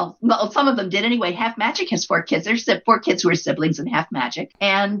 kids. Well, some of them did anyway. Half Magic has 4 kids. There's 4 kids who are siblings in Half Magic.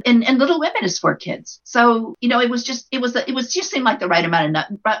 And Little Women is 4 kids. So, it was just seemed like the right amount of,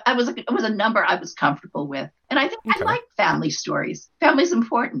 it was a number I was comfortable with. And I think I like family stories. Family's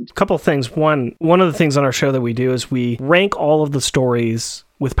important. A couple of things. One of the things on our show that we do is we rank all of the stories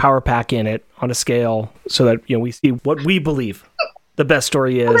with Power Pack in it on a scale so that, we see what we believe the best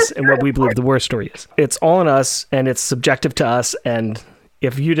story is and what we believe the worst story is. It's all on us, and it's subjective to us, and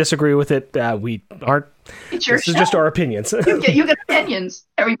if you disagree with it, we aren't. It's your This is just our opinions. You get opinions.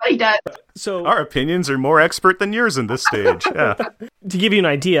 Everybody does. So Our opinions are more expert than yours in this stage. Yeah. to give you an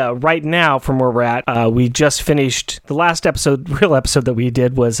idea, right now from where we're at, we just finished the last real episode that we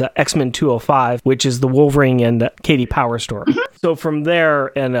did was X-Men 205, which is the Wolverine and Katie Power story. So from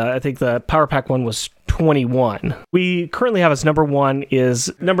there, and I think the Power Pack one was 21. We currently have as number 1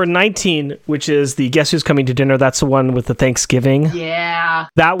 is number 19, which is the Guess Who's Coming to Dinner. That's the one with the Thanksgiving. Yeah.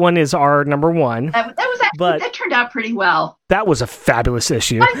 That one is our number 1. That was actually, that turned out pretty well. That was a fabulous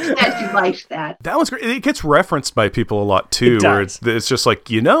issue. I'm glad you liked that. That was great. It gets referenced by people a lot too, It where does. it's just like,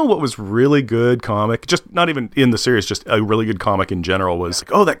 what was really good comic, just not even in the series, just a really good comic in general was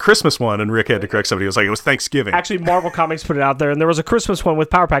like, that Christmas one. And Rick had to correct somebody. It was like, it was Thanksgiving. Actually, Marvel Comics put it out there, and there was a Christmas one with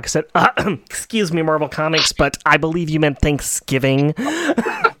Power Pack. I said, excuse me, Marvel Comics, but I believe you meant Thanksgiving.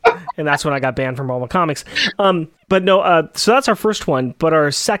 And that's when I got banned from Marvel Comics. But no, so that's our first one. But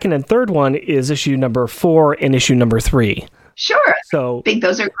our second and third one is issue number 4 and issue number 3. Sure. So I think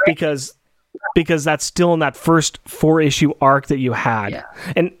those are great. because that's still in that first 4-issue arc that you had.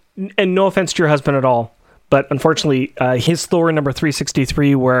 Yeah. And no offense to your husband at all, but unfortunately, his Thor number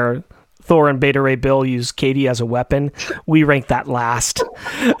 363, where Thor and Beta Ray Bill use Katie as a weapon, we ranked that last.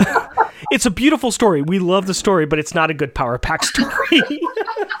 It's a beautiful story. We love the story, but it's not a good Power Pack story.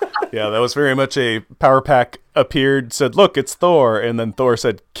 Yeah, that was very much a Power Pack appeared, said, "Look, it's Thor," and then Thor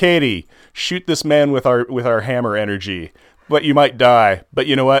said, "Katie, shoot this man with our hammer energy, but you might die. But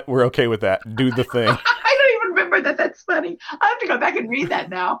you know what? We're okay with that. Do the thing." I don't even remember that. That's funny. I have to go back and read that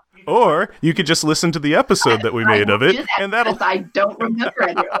now. Or you could just listen to the episode that we made of it, and that'll. I don't remember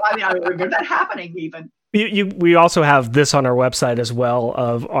it. I mean, I remember that happening even. We also have this on our website as well,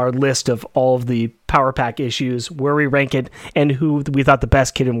 of our list of all of the Power Pack issues, where we rank it, and who we thought the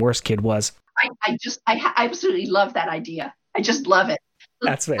best kid and worst kid was. I absolutely love that idea. I just love it.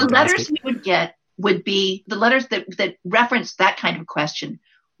 That's fantastic. The letters we would get would be the letters that reference that kind of question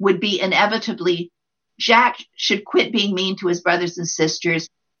would be inevitably, Jack should quit being mean to his brothers and sisters.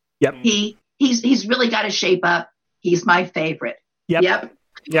 Yep. He's really got to shape up. He's my favorite. Yep.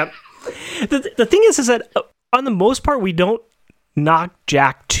 The thing is that on the most part, we don't knock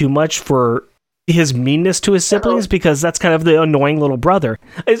Jack too much for his meanness to his siblings, because that's kind of the annoying little brother.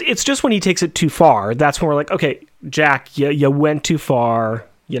 It's just when he takes it too far, that's when we're like, okay, Jack, you went too far.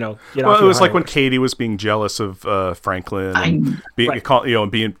 Well, it was like when Katie was being jealous of Franklin and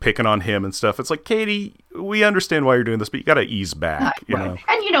being picking on him and stuff. It's like, Katie, we understand why you're doing this, but you got to ease back. You know?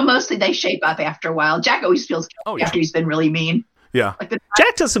 And mostly they shape up after a while. Jack always feels guilty after he's been really mean. Yeah.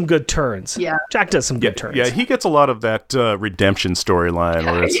 Jack does some good turns. Yeah. Jack does some good turns. Yeah, he gets a lot of that redemption storyline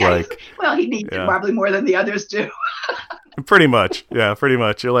where it's like... Well, he needs it probably more than the others do. Pretty much. Yeah, pretty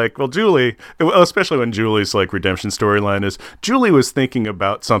much. You're like, well, Julie, especially when Julie's like redemption storyline is, Julie was thinking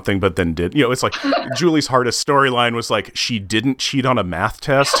about something but then did. It's like Julie's hardest storyline was like, she didn't cheat on a math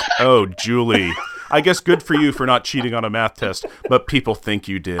test. Oh, Julie. I guess good for you for not cheating on a math test, but people think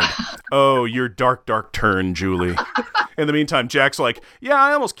you did. Oh, your dark, dark turn, Julie. In the meantime, Jack's like, yeah,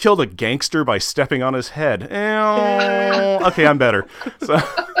 I almost killed a gangster by stepping on his head. Okay, I'm better. So...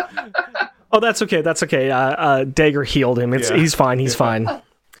 Oh, that's okay. That's okay. Dagger healed him. He's fine. He's fine.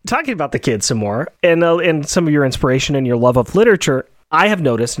 Talking about the kids some more, and some of your inspiration and your love of literature, I have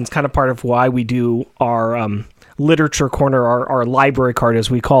noticed, and it's kind of part of why we do our literature corner, our library card, as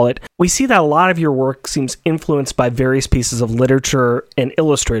we call it. We see that a lot of your work seems influenced by various pieces of literature and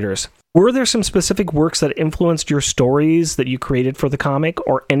illustrators. Were there some specific works that influenced your stories that you created for the comic,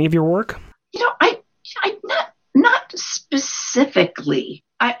 or any of your work? I not specifically.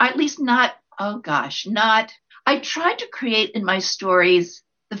 I at least not. Oh gosh, not. I tried to create in my stories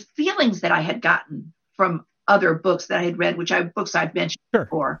the feelings that I had gotten from other books that I had read, books I've mentioned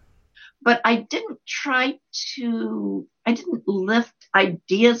before. But I didn't lift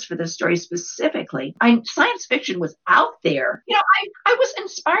ideas for the story specifically. Science fiction was out there. I was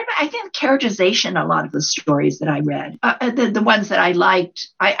inspired by, I think, characterization, a lot of the stories that I read. The ones that I liked,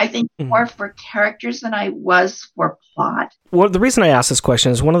 I think more for characters than I was for plot. Well, the reason I asked this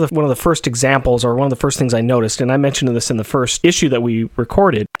question is one of the first examples, or one of the first things I noticed, and I mentioned this in the first issue that we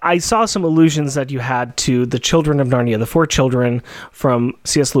recorded. I saw some allusions that you had to the Children of Narnia, the 4 children from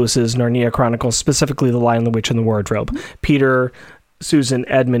C.S. Lewis's Narnia Chronicles, specifically The Lion, the Witch, and the Wardrobe. Peter, Susan,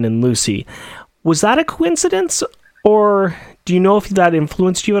 Edmund, and Lucy. Was that a coincidence, or do you know if that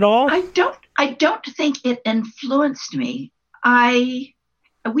influenced you at all? I don't think it influenced me.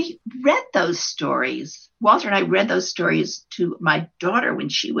 We read those stories. Walter and I read those stories to my daughter when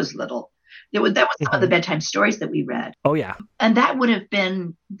she was little. That was some of the bedtime stories that we read. Oh, yeah. And that would have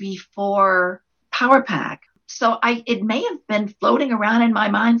been before Power Pack. So it may have been floating around in my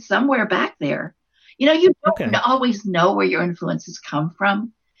mind somewhere back there. You don't always know where your influences come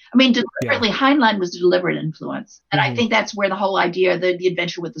from. I mean, deliberately, Heinlein was a deliberate influence. And I think that's where the whole idea, the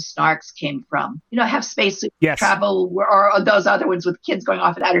adventure with the Snarks came from. Have space travel, or those other ones with kids going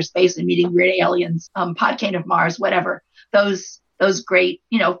off in outer space and meeting weird aliens, Podkane of Mars, whatever. Those great,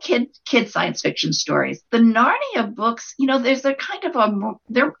 kid science fiction stories. The Narnia books, they're kind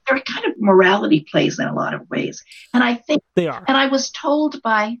of morality plays in a lot of ways. And I think they are. And I was told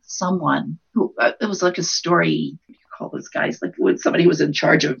by someone who, it was like a story, call those guys, like somebody who was in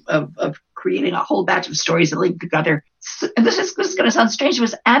charge of creating a whole batch of stories that linked together. And this is going to sound strange. It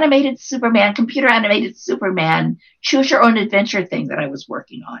was computer animated Superman, choose your own adventure thing that I was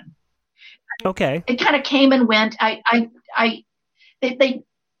working on. Okay. It kind of came and went. I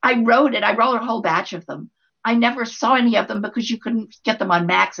wrote it. I wrote a whole batch of them. I never saw any of them because you couldn't get them on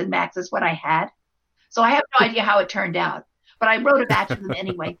Max, and Max is what I had. So I have no idea how it turned out. But I wrote a batch of them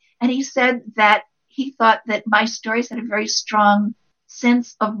anyway. And he said that he thought that my stories had a very strong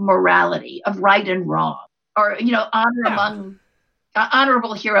sense of morality, of right and wrong, or, honor among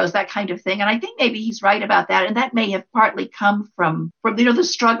honorable heroes, that kind of thing. And I think maybe he's right about that. And that may have partly come from the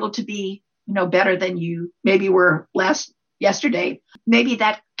struggle to be, better than you maybe were yesterday. Maybe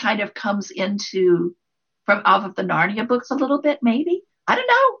that kind of comes into from off of the Narnia books a little bit, maybe. I don't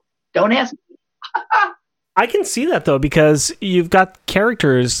know. Don't ask me. I can see that, though, because you've got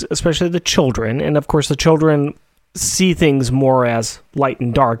characters, especially the children, and of course the children see things more as light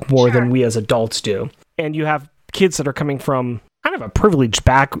and dark more than we as adults do. And you have kids that are coming from kind of a privileged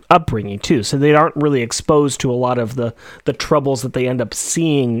upbringing, too, so they aren't really exposed to a lot of the troubles that they end up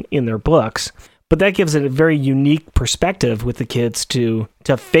seeing in their books. But that gives it a very unique perspective with the kids to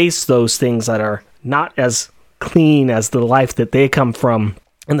face those things that are not as clean as the life that they come from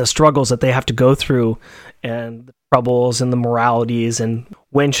and the struggles that they have to go through and the troubles and the moralities and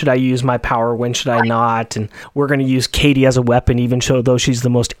when should I use my power, when should I not, and we're going to use Katie as a weapon even though she's the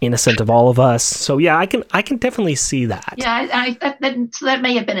most innocent of all of us. So yeah, I can definitely see that. Yeah, that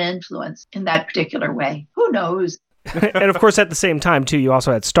may have been an influence in that particular way. Who knows? And of course, at the same time, too, you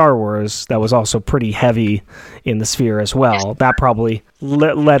also had Star Wars that was also pretty heavy in the sphere as well. That probably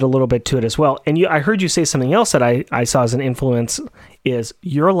led a little bit to it as well. And I heard you say something else that I saw as an influence is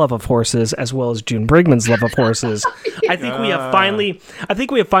your love of horses as well as June Brigman's love of horses. I think we have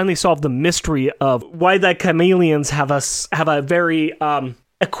finally solved the mystery of why the chameleons have a very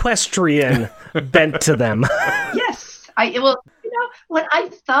equestrian bent to them. Yes, when I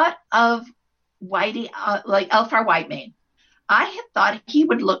thought of Whitey, like Elfar Whitemane, I had thought he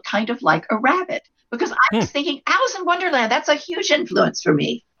would look kind of like a rabbit because I was thinking Alice in Wonderland. That's a huge influence for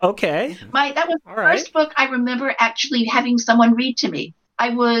me. Okay, that was the first book I remember actually having someone read to me. I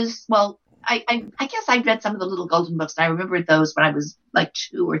guess I read some of the Little Golden Books, and I remembered those when I was like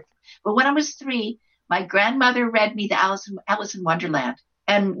 2 or 3. But when I was 3, my grandmother read me the Alice in Wonderland,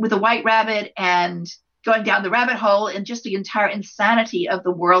 and with a white rabbit and going down the rabbit hole and just the entire insanity of the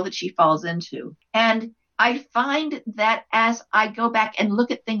world that she falls into. And I find that as I go back and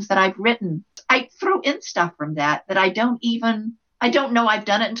look at things that I've written, I throw in stuff from that I don't know I've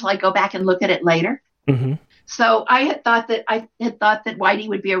done it until I go back and look at it later. Mm-hmm. So I had thought that Whitey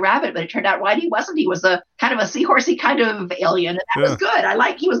would be a rabbit, but it turned out Whitey wasn't. He was a kind of a seahorsey kind of alien, and that was good.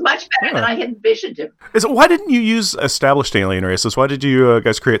 He was much better than I had envisioned him. Why didn't you use established alien races? Why did you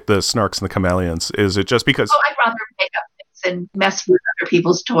guys create the Snarks and the Chameleons? Is it just because? I'd rather make up things and mess with other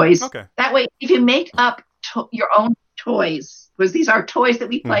people's toys. Okay. That way, if you make up your own toys, because these are toys that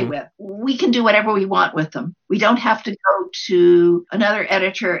we play with, we can do whatever we want with them. We don't have to go to another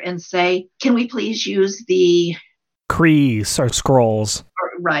editor and say, can we please use the Krees or Skrulls?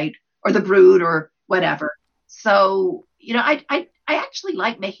 Or the Brood or whatever. So, I actually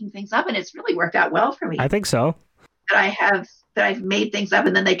like making things up, and it's really worked out well for me. I think so. That I've made things up,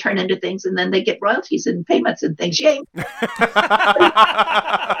 and then they turn into things, and then they get royalties and payments and things. Yay!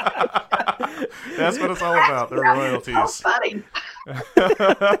 That's what it's all about. The royalties. So funny.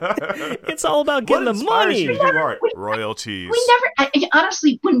 It's all about getting the money. Royalties. We never,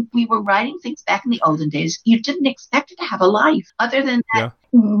 honestly, when we were writing things back in the olden days, you didn't expect it to have a life. Other than that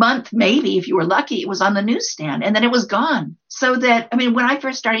month, maybe, if you were lucky, it was on the newsstand, and then it was gone. So that, when I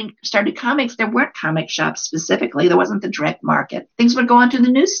first started comics, there weren't comic shops specifically. There wasn't the direct market. Things would go onto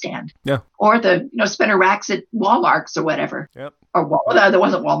the newsstand. Yeah. Or the spinner racks at Walmarts or whatever. Yep. Or there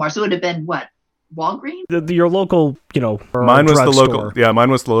wasn't Walmart, so it would have been what? Walgreens? Your local, mine was the local. store. Yeah, mine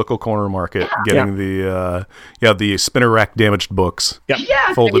was the local corner market. Getting the spinner rack damaged books. Yep.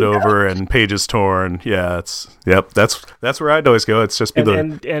 Yeah, Folded over and pages torn. Yeah, that's where I'd always go. It's just be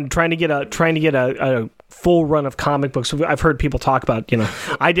and trying to get a full run of comic books. I've heard people talk about,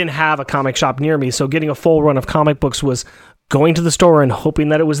 I didn't have a comic shop near me, so getting a full run of comic books was going to the store and hoping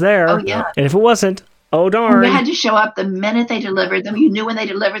that it was there. Oh yeah. And if it wasn't, oh darn. You had to show up the minute they delivered them. You knew when they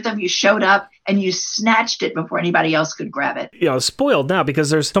delivered them. You showed up and you snatched it before anybody else could grab it. Spoiled now because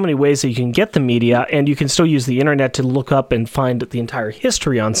there's so many ways that you can get the media, and you can still use the internet to look up and find the entire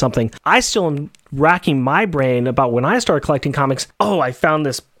history on something. I still am racking my brain about when I started collecting comics. Oh, I found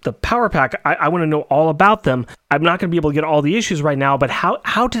the Power Pack. I want to know all about them. I'm not going to be able to get all the issues right now, but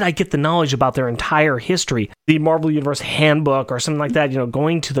how did I get the knowledge about their entire history? The Marvel Universe Handbook or something like that,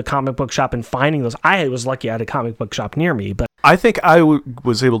 going to the comic book shop and finding those. I was lucky I had a comic book shop near me, but I think I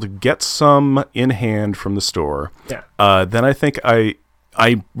was able to get some in hand from the store. Yeah. Then I think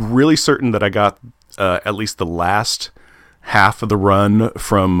I'm really certain that I got at least the last half of the run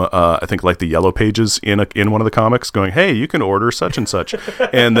from I think like the Yellow Pages in one of the comics going, hey, you can order such and such.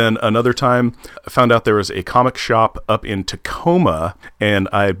 And then another time I found out there was a comic shop up in Tacoma, and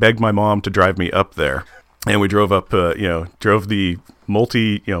I begged my mom to drive me up there. And we drove up, drove the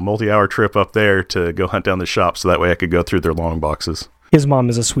multi-hour trip up there to go hunt down the shop, so that way I could go through their long boxes. His mom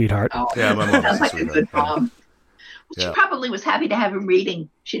is a sweetheart. Oh, yeah, my mom sounds is like a good mom. She probably was happy to have him reading.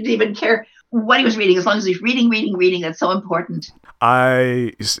 She didn't even care what he was reading, as long as he's reading. That's so important.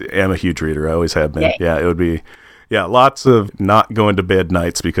 I am a huge reader. I always have been. Yay. Yeah, it would be. Yeah, lots of not going to bed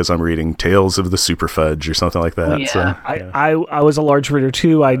nights because I'm reading Tales of the Super Fudge or something like that. Yeah. So, I was a large reader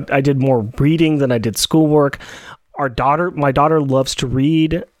too. I did more reading than I did schoolwork. My daughter loves to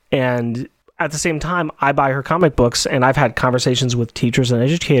read, and at the same time, I buy her comic books, and I've had conversations with teachers and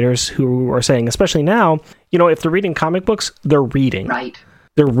educators who are saying, especially now, if they're reading comic books, they're reading. Right.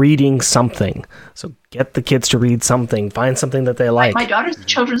 They're reading something. So get the kids to read something. Find something that they like. My daughter's a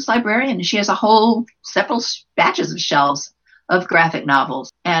children's librarian, and she has several batches of shelves of graphic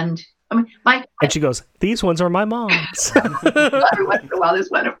novels. And I mean, and she goes, "These ones are my mom's." every once in a while, there's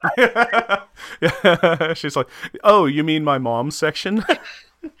one of yeah. She's like, "Oh, you mean my mom's section?"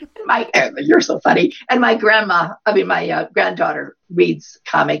 You're so funny. And my granddaughter reads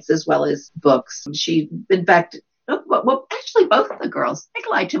comics as well as books. She, in fact, well, actually, both of the girls.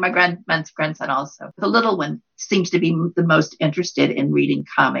 Nikolai, too, my grandson also. The little one seems to be the most interested in reading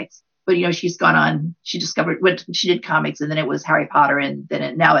comics. But, she's gone on. She discovered she did comics, and then it was Harry Potter, and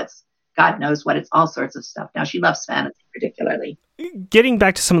then now it's God knows what. It's all sorts of stuff. Now she loves fantasy particularly. Getting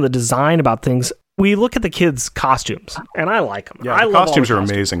back to some of the design about things, we look at the kids' costumes, and I like them. Yeah, I the love costumes all are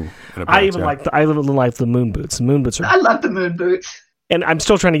the amazing. I even like the moon boots. The moon boots are. I love the moon boots. And I'm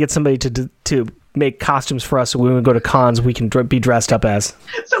still trying to get somebody to make costumes for us so when we go to cons, we can be dressed up as.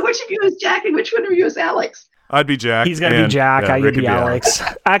 So which of you is Jack and which one of you is Alex? I'd be Jack. He's going to be Jack. I would be Alex.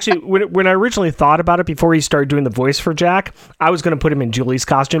 Actually, when I originally thought about it, before he started doing the voice for Jack, I was going to put him in Julie's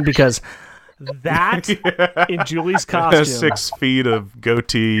costume because that in Julie's costume. 6 feet of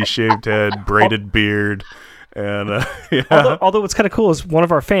goatee, shaved head, braided beard. And although what's kind of cool is one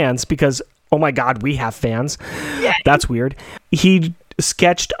of our fans, because, oh my God, we have fans. Yeah. That's weird. He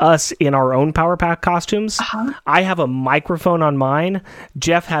sketched us in our own Power Pack costumes. Uh-huh. I have a microphone on mine.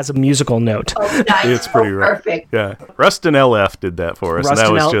 Jeff has a musical note. Oh, nice. It's pretty perfect. Yeah, Rustin LF did that for us. Rustin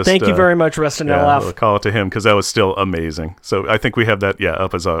and that was just, thank you very much, Rustin LF. We'll call it to him because that was still amazing. So I think we have that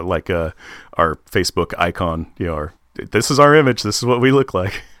up as our Facebook icon. This is our image. This is what we look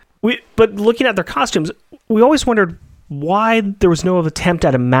like. But looking at their costumes, we always wondered why there was no attempt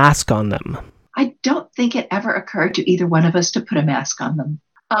at a mask on them. I don't think it ever occurred to either one of us to put a mask on them.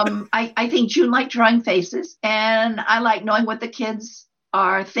 I think June liked drawing faces, and I like knowing what the kids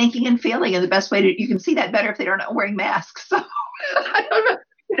are thinking and feeling. And the best way you can see that better if they aren't wearing masks. So I don't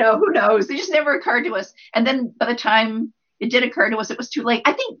know. Who knows? It just never occurred to us. And then by the time it did occur to us, it was too late.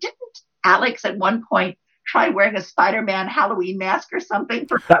 I think, didn't Alex at one point try wearing a Spider-Man Halloween mask or something?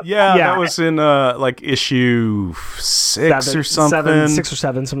 That was in issue 6 or something. 6 or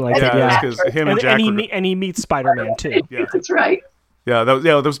 7, something like that. Yeah, because him and Jack and he meets Spider-Man too. Yeah, that's right. Yeah,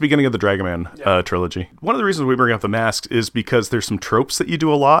 that was the beginning of the Dragon Man trilogy. One of the reasons we bring up the masks is because there's some tropes that you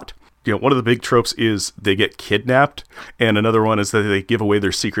do a lot. One of the big tropes is they get kidnapped, and another one is that they give away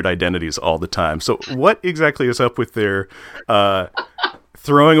their secret identities all the time. So what exactly is up with their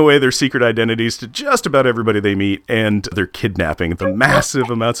throwing away their secret identities to just about everybody they meet, and their kidnapping, the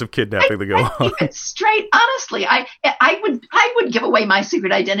massive amounts of kidnapping that go on? Keep it straight, honestly, I would give away my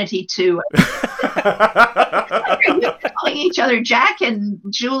secret identity to calling each other Jack and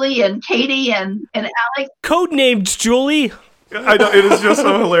Julie and Katie and Alex. Codenamed Julie. I know, it is just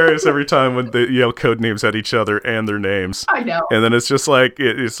so hilarious every time when they yell code names at each other and their names. I know. And then it's just like,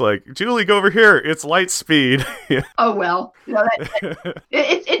 Julie, go over here. It's light speed. Oh, well.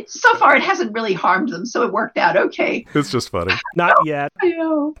 It so far it hasn't really harmed them, so it worked out okay. It's just funny. Not yet. I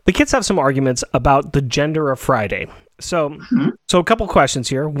know. The kids have some arguments about the gender of Friday. So a couple questions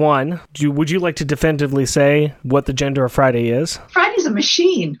here. One, would you like to definitively say what the gender of Friday is? Friday's a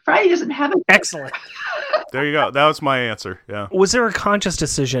machine. Friday doesn't have a... Excellent. There you go. That was my answer. Yeah. Was there a conscious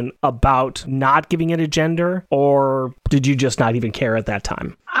decision about not giving it a gender, or did you just not even care at that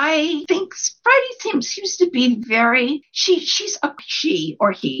time? I think Friday seems to be very... She's a she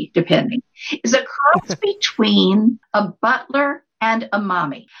or he, depending, is a cross between a butler and a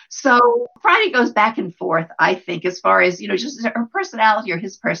mommy. So Friday goes back and forth, I think, as far as, just her personality or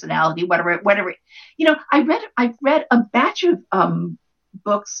his personality, whatever. I read a batch of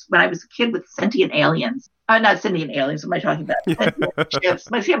books when I was a kid with sentient aliens. Not sentient aliens. What am I talking about? Sentient ships.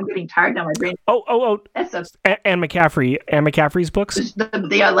 See, I'm getting tired now. My brain. Oh. That's Anne McCaffrey. Anne McCaffrey's books.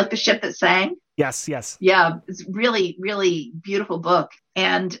 Like the ship that sang. Yes. Yeah, it's really, really beautiful book,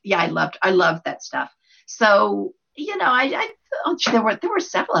 and yeah, I loved that stuff. So there were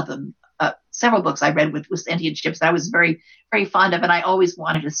several of them, several books I read with sentient ships that I was very, very fond of, and I always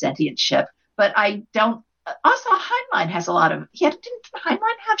wanted a sentient ship. But I don't. Also, Heinlein has a lot of. Didn't Heinlein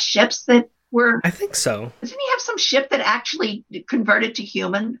have ships that Were I think so. Didn't he have some ship that actually converted to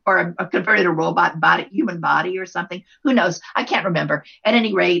human or converted a robot body, human body or something? Who knows? I can't remember. At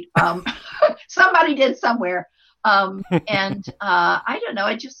any rate, somebody did somewhere. And I don't know.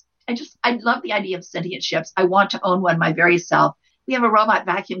 I love the idea of sentient ships. I want to own one my very self. We have a robot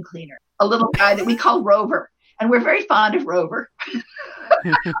vacuum cleaner, a little guy that we call Rover, and we're very fond of Rover.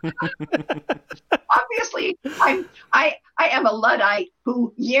 Obviously, I am a Luddite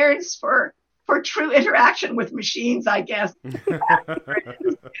who yearns for true interaction with machines, I guess.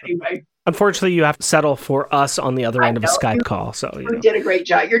 Anyway. Unfortunately, you have to settle for us on the other end of a Skype call. So you did a great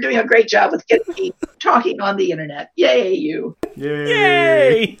job. You're doing a great job with getting me talking on the internet. Yay, you.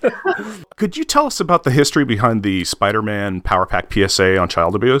 Yay! Could you tell us about the history behind the Spider-Man Power Pack PSA on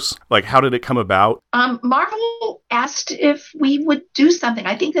child abuse? Like, how did it come about? Marvel asked if we would do something.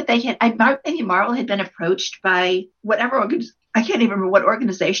 I think that maybe Marvel had been approached by whatever I can't even remember what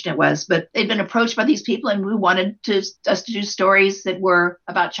organization it was, but they'd been approached by these people, and we wanted us to do stories that were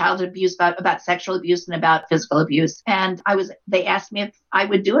about child abuse, about sexual abuse, and about physical abuse. And they asked me if I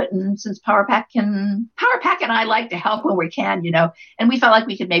would do it, and since Power Pack and I like to help when we can, and we felt like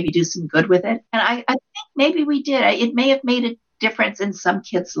we could maybe do some good with it. And I think maybe we did. It may have made a difference in some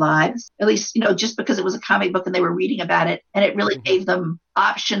kids' lives, at least, just because it was a comic book and they were reading about it, and it really gave them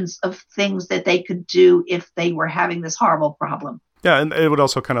options of things that they could do if they were having this horrible problem. Yeah, and it would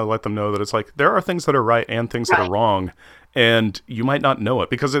also kind of let them know that it's like there are things that are right and things that are wrong, and you might not know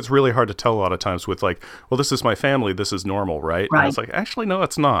it because it's really hard to tell a lot of times with like, well, this is my family, this is normal, right? And it's like, actually, no,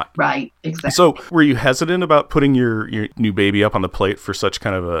 it's not. Right, exactly. So were you hesitant about putting your new baby up on the plate for such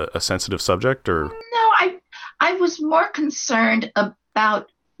kind of a sensitive subject, or? No, I was more concerned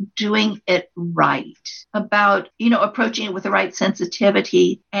about doing it right, about, approaching it with the right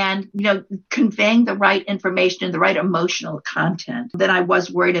sensitivity and, conveying the right information and the right emotional content than I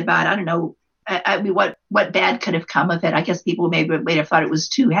was worried about. I don't know. I mean, what bad could have come of it? I guess people maybe would have thought it was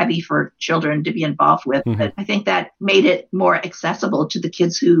too heavy for children to be involved with. Mm-hmm. But I think that made it more accessible to the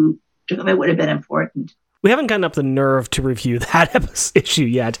kids to whom it would have been important. We haven't gotten up the nerve to review that issue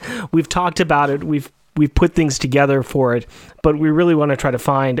yet. We've talked about it. We've put things together for it, but we really want to try to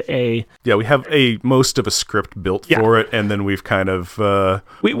find we have most of a script built for it, and then we've kind of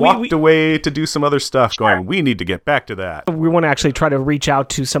walked away to do some other stuff going, we need to get back to that. We want to actually try to reach out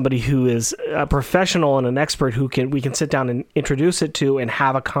to somebody who is a professional and an expert we can sit down and introduce it to and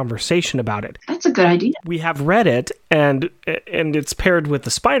have a conversation about it. That's a good idea. We have read it, and it's paired with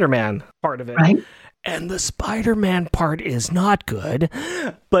the Spider-Man part of it. Right. And the Spider-Man part is not good,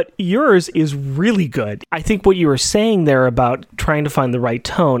 but yours is really good. I think what you were saying there about trying to find the right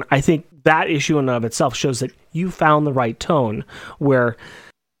tone, I think that issue in and of itself shows that you found the right tone, where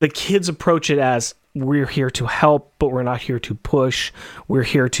the kids approach it as, we're here to help, but we're not here to push. We're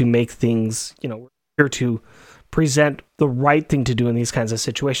here to make things, we're here to present the right thing to do in these kinds of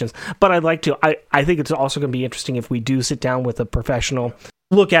situations. But I think it's also going to be interesting if we do sit down with a professional,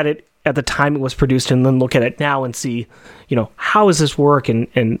 look at it at the time it was produced, and then look at it now and see, how does this work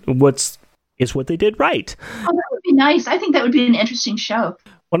and what they did right. Oh, that would be nice. I think that would be an interesting show.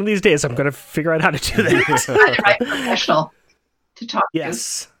 One of these days, I'm going to figure out how to do that. Find the right professional to talk to.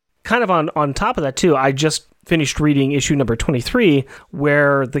 Yes. Kind of on top of that, too, I just finished reading issue number 23,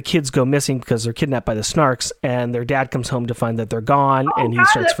 where the kids go missing because they're kidnapped by the Snarks, and their dad comes home to find that they're gone, and he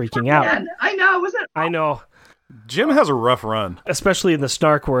starts freaking out. I know. I know. Jim has a rough run. Especially in the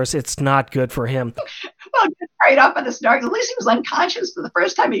Snark Wars, it's not good for him. Well, he carried off by the Snark. At least he was unconscious for the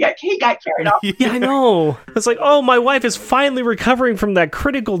first time he got carried off. Yeah, I know. It's like, oh, my wife is finally recovering from that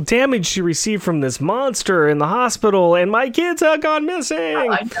critical damage she received from this monster in the hospital, and my kids have gone missing.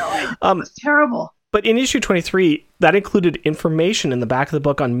 Oh, I know. It was terrible. But in issue 23, that included information in the back of the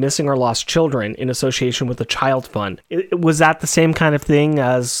book on missing or lost children in association with the Child Fund. Was that the same kind of thing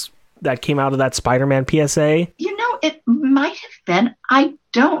as that came out of that Spider-Man PSA? It might have been. I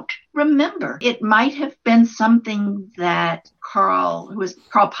don't remember. It might have been something that Carl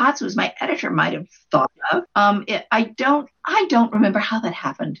Potts, who was my editor, might have thought of. I don't remember how that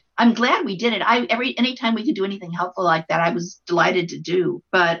happened. I'm glad we did it. Anytime we could do anything helpful like that, I was delighted to do.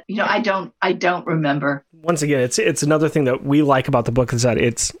 But I don't remember. Once again, it's another thing that we like about the book is that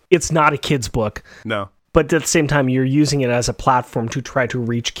it's not a kid's book. No. But at the same time, you're using it as a platform to try to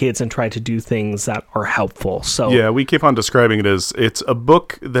reach kids and try to do things that are helpful. So yeah, we keep on describing it as it's a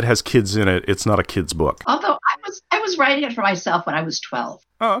book that has kids in it. It's not a kid's book. Although I I was writing it for myself when I was 12.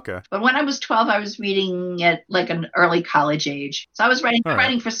 Oh, okay. But when I was 12, I was reading at like an early college age. So I was writing All right.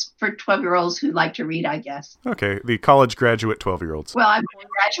 writing for 12-year-olds who like to read, I guess. Okay, the college graduate 12-year-olds. Well, I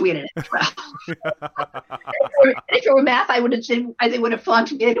graduated at 12. If it were math, I they would have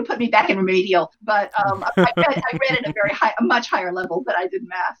flunked me. They could put me back in remedial. But I read at a much higher level, but I did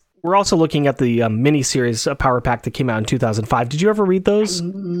math. We're also looking at the miniseries Power Pack that came out in 2005. Did you ever read those?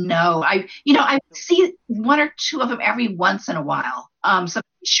 No, I see one or two of them every once in a while. Some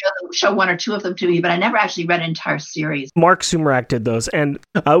show one or two of them to me, but I never actually read an entire series. Mark Sumerak did those, and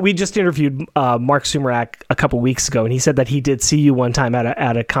we just interviewed Mark Sumerak a couple weeks ago, and he said that he did see you one time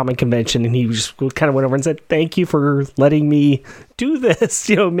at a comic convention, and he just kind of went over and said, "Thank you for letting me do this,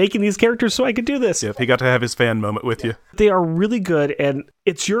 making these characters so I could do this." Yep, he got to have his fan moment with you. They are really good, and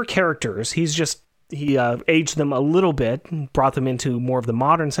it's your characters. He aged them a little bit, and brought them into more of the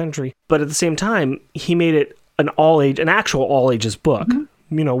modern century, but at the same time, he made it an actual all ages book. Mm-hmm.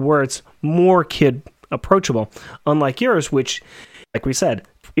 Where it's more kid approachable, unlike yours, which, like we said,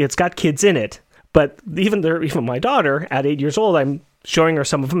 it's got kids in it. But even my daughter at 8 years old, I'm showing her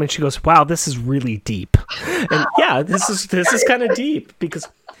some of them, and she goes, "Wow, this is really deep." And yeah, this is kind of deep because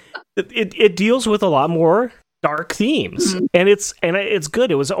it deals with a lot more dark themes, mm-hmm. and it's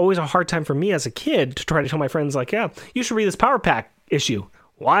good. It was always a hard time for me as a kid to try to tell my friends, like, "Yeah, you should read this Power Pack issue."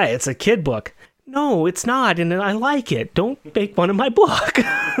 Why? It's a kid book. No, it's not, and I like it. Don't make fun of my book.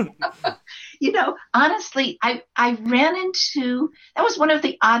 Honestly, I ran into, that was one of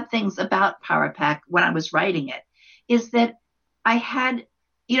the odd things about Power Pack when I was writing it, is that I had,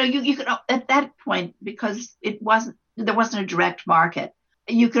 you could, at that point, because there wasn't a direct market,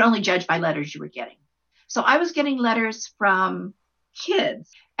 you could only judge by letters you were getting. So I was getting letters from kids,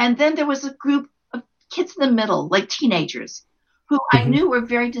 and then there was a group of kids in the middle, like teenagers, who I knew were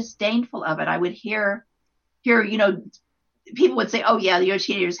very disdainful of it. I would hear, people would say, "Oh yeah, your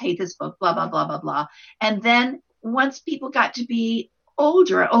teenagers hate this book, blah, blah, blah, blah, blah." And then once people got to be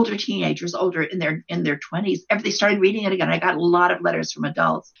older teenagers, older in their 20s, they started reading it again. I got a lot of letters from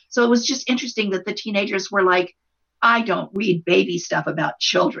adults. So it was just interesting that the teenagers were like, "I don't read baby stuff about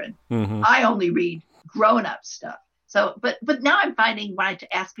children. Mm-hmm. I only read grown-up stuff." So, but now I'm finding when I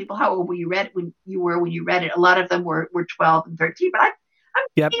ask people, "How old were you when you read it?" A lot of them were 12 and 13, but I'm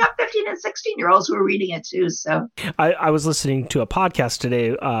picking up 15 and 16-year-olds who are reading it too. So I was listening to a podcast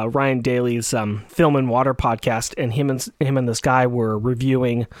today, Ryan Daly's Film and Water podcast, and him and this guy were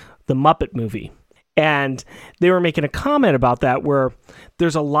reviewing the Muppet movie. And they were making a comment about that, where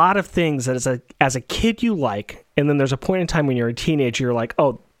there's a lot of things that as a kid you like, and then there's a point in time when you're a teenager, you're like,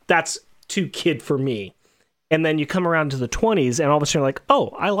 "Oh, that's too kid for me." And then you come around to the 20s, and all of a sudden you're like, "Oh,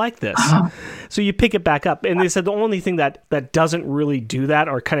 I like this." So you pick it back up. And they said the only thing that doesn't really do that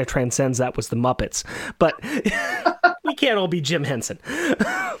or kind of transcends that was the Muppets. But we can't all be Jim Henson.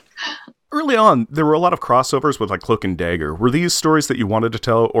 Early on, there were a lot of crossovers with like Cloak and Dagger. Were these stories that you wanted to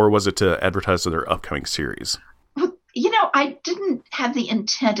tell, or was it to advertise their upcoming series? I didn't have the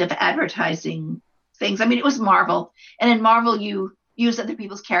intent of advertising things. I mean, it was Marvel. And in Marvel, you use other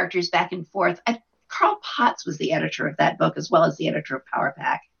people's characters back and forth. Carl Potts was the editor of that book, as well as the editor of Power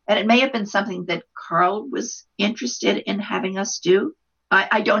Pack. And it may have been something that Carl was interested in having us do.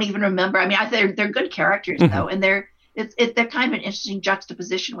 I don't even remember. I mean, they're good characters, though. And they're kind of an interesting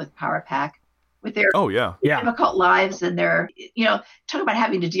juxtaposition with Power Pack, with their difficult lives and their, talk about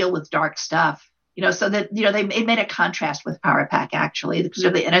having to deal with dark stuff. So that, it made a contrast with Power Pack, actually, because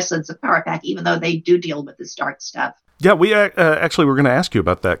of the innocence of Power Pack, even though they do deal with this dark stuff. Yeah, we actually were going to ask you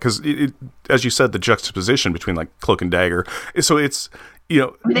about that because, as you said, the juxtaposition between like Cloak and Dagger. So it's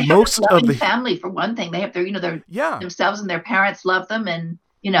they most have a loving of the family for one thing. They have their themselves and their parents love them, and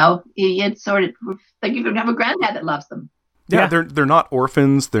it's sort of like you have a granddad that loves them. Yeah, they're not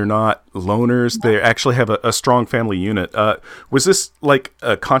orphans. They're not loners. No. They actually have a strong family unit. Was this like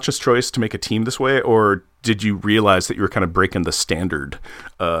a conscious choice to make a team this way, or did you realize that you were kind of breaking the standard,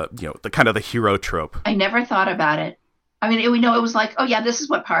 the kind of the hero trope? I never thought about it. I mean, it was like, oh yeah, this is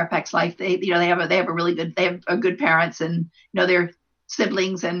what Power Pack's like. They have good parents, and their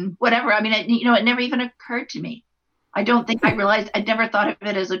siblings and whatever. I mean, it never even occurred to me. I don't think I realized. I never thought of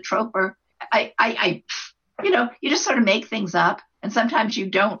it as a trope, or you just sort of make things up, and sometimes you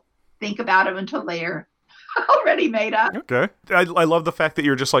don't think about them until they're already made up. Okay. I love the fact that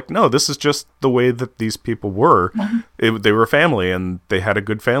you're just like, no, this is just the way that these people were. Mm-hmm. They were a family, and they had a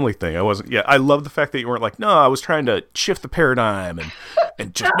good family thing. I love the fact that you weren't like, no, I was trying to shift the paradigm and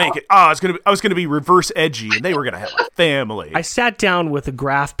and just make it. I was gonna be reverse edgy, and they were gonna have a family. I sat down with a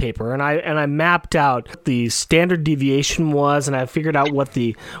graph paper and I mapped out the standard deviation was, and I figured out what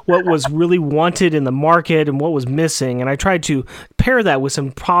was really wanted in the market and what was missing, and I tried to pair that with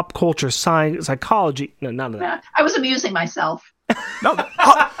some pop culture science, psychology. No, none of that. I was amusing myself. No,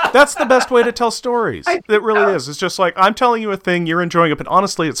 that's the best way to tell stories. It really is. It's just like, I'm telling you a thing, you're enjoying it, but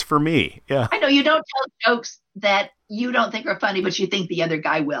honestly, it's for me. Yeah. I know you don't tell jokes that you don't think are funny, but you think the other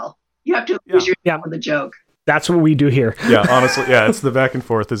guy will. You have to amuse yourself with a joke. That's what we do here. Yeah, honestly, yeah, it's the back and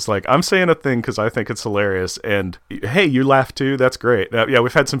forth. It's like, I'm saying a thing because I think it's hilarious, and hey, you laugh too. That's great. Yeah,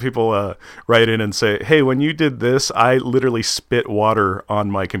 we've had some people write in and say, hey, when you did this, I literally spit water on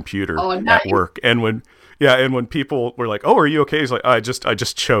my computer at work, and when people were like, "Oh, are you okay?" He's like, "I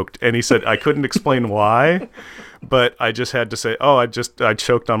just choked," and he said, "I couldn't explain why, but I just had to say, oh, I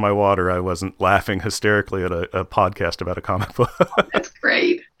choked on my water. I wasn't laughing hysterically at a podcast about a comic book." That's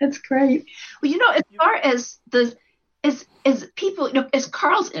great. That's great. Well, as far as as people, as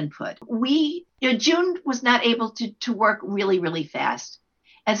Carl's input, June was not able to work really, really fast,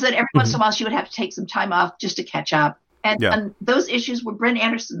 and so that every once in a while she would have to take some time off just to catch up, and those issues were Brent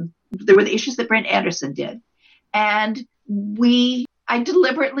Anderson. There were the issues that Brent Anderson did. And I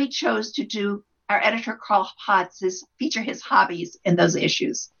deliberately chose to do our editor, Carl Potts, feature his hobbies in those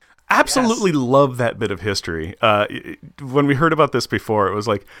issues. Absolutely love that bit of history. When we heard about this before, it was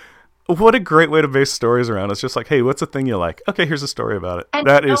like, what a great way to base stories around. It's just like, hey, what's a thing you like? Okay, here's a story about it. And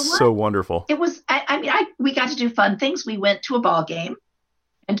that is so wonderful. It was, we got to do fun things. We went to a ball game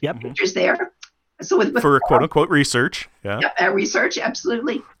and took pictures there. So for quote unquote research, research,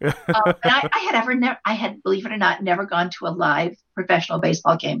 absolutely. And I had, believe it or not, never gone to a live professional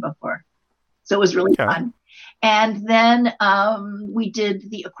baseball game before, so it was really fun. And then we did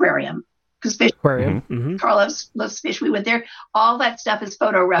the aquarium because Carl loves fish. We went there. All that stuff is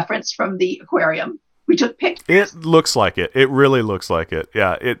photo referenced from the aquarium. We took pictures. It looks like it. It really looks like it.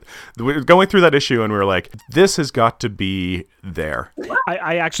 Yeah. We're going through that issue and we were like, this has got to be there.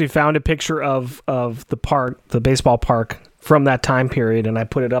 I actually found a picture of the park, the baseball park from that time period, and I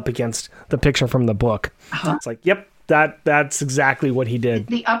put it up against the picture from the book. It's like, yep, that's exactly what he did.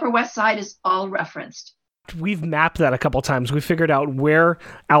 The Upper West Side is all referenced. We've mapped that a couple times. We figured out where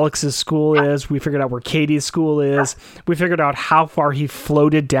Alex's school is. We figured out where Katie's school is. We figured out how far he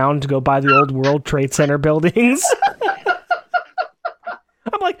floated down to go by the old World Trade Center buildings.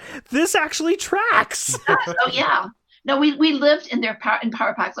 I'm like, this actually tracks. Oh, yeah. No, we lived in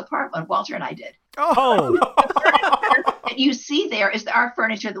Power Pack's apartment. Walter and I did. Oh. The furniture that you see there is our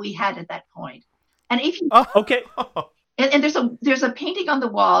furniture that we had at that point. And if you... okay. And there's a painting on the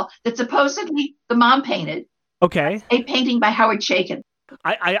wall that supposedly the mom painted. Okay. A painting by Howard Chaykin.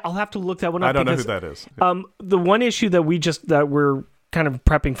 I'll have to look that one up. I don't know who that is. The one issue that we're kind of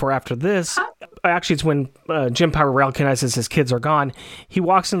prepping for after this, actually it's when Jim Power recognizes his kids are gone. He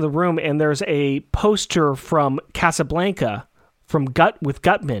walks into the room and there's a poster from Casablanca with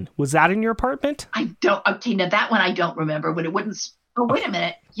Gutman. Was that in your apartment? Okay, now that one I don't remember, but it wouldn't. Oh, wait a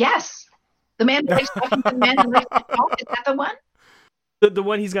minute. Yes. The man who plays the man who plays the dog, is that the one? The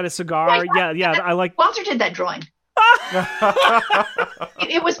one he's got a cigar. Yeah. I like. Walter did that drawing.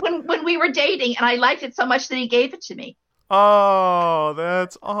 It was when we were dating, and I liked it so much that he gave it to me. Oh,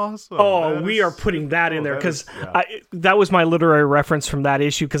 that's awesome. Oh, we are putting that in there because that was my literary reference from that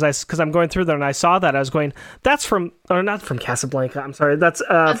issue because I'm going through there and I saw that. I was going, that's not from Casablanca. I'm sorry. That's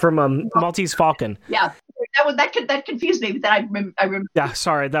from Maltese Falcon. Yeah. That confused me, but then I remember. Yeah,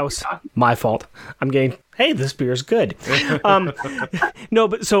 sorry, that was my fault. I'm getting, hey, this beer's good. No,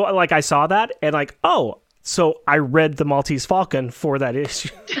 but so like I saw that and like, so I read the Maltese Falcon for that issue.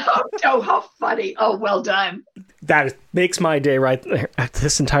 Oh, how funny! Oh, well done. That makes my day right there.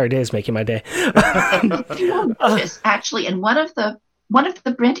 This entire day is making my day. Actually, in one of the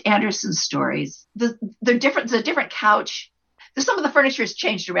Brent Anderson stories, the different couch. Some of the furniture has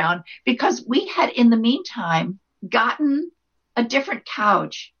changed around because we had, in the meantime, gotten a different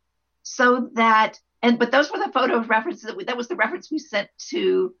couch, so that but those were the photo references that was the reference we sent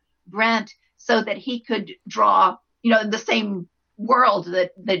to Brent so that he could draw, in the same world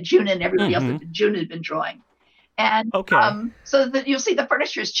that June and everybody else that June had been drawing, and so that you'll see the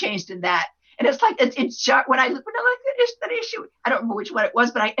furniture has changed in that, and it's like it's when I look at that issue, I don't remember which one it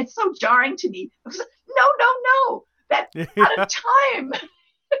was, but it's so jarring to me because no. That's out of time.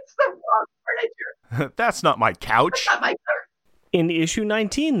 It's the wrong furniture. That's not my couch. That's not my couch. In issue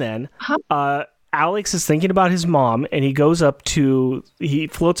 19, then, Alex is thinking about his mom, and he floats up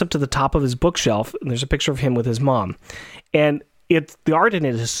to the top of his bookshelf, and there's a picture of him with his mom. And the art in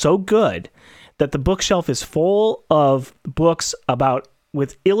it is so good that the bookshelf is full of books about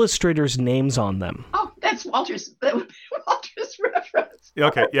with illustrators' names on them. Oh, that's Walter's. That would be Walter's reference.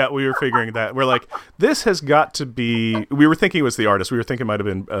 Okay, yeah, we were figuring that. We're like, this has got to be. We were thinking it was the artist. We were thinking it might have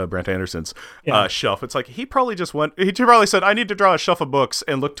been Brent Anderson's shelf. It's like he probably just went. He probably said, "I need to draw a shelf of books,"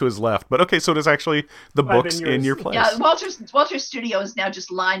 and look to his left. But okay, so it is actually the books in your place. Yeah, Walter's studio is now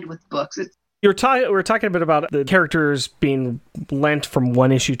just lined with books. We're talking a bit about the characters being lent from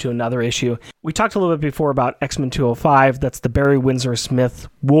one issue to another issue. We talked a little bit before about X-Men 205. That's the Barry Windsor Smith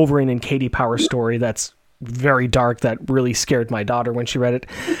Wolverine and Katie Power story. That's very dark. That really scared my daughter when she read it.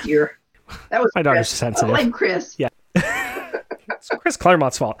 Dear. That was my daughter's sensitive. Blame Chris. Yeah. It's Chris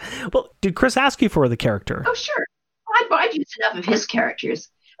Claremont's fault. Well, did Chris ask you for the character? Oh, sure. I'd used enough of his characters.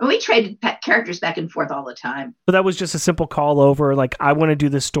 And we traded characters back and forth all the time. So that was just a simple call over, like, I want to do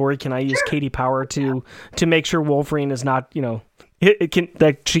this story. Can I use Katie Power to make sure Wolverine is not,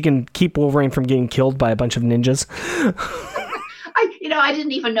 that she can keep Wolverine from getting killed by a bunch of ninjas? I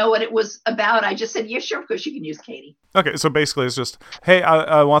didn't even know what it was about. I just said, yeah, sure, of course you can use Katie. Okay, so basically it's just, hey,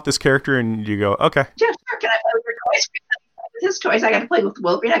 I want this character, and you go, okay. Yeah, sure. Can I play with your toys? With his toys, I got to play with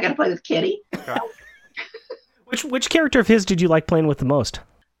Wolverine. I got to play with Kitty. Okay. Which character of his did you like playing with the most?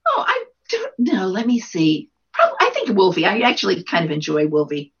 Oh, I don't know. Let me see. I think Wolfie. I actually kind of enjoy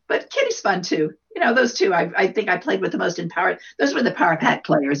Wolfie, but Kitty's fun too. Those two I think I played with the most in Power. Those were the Power Pack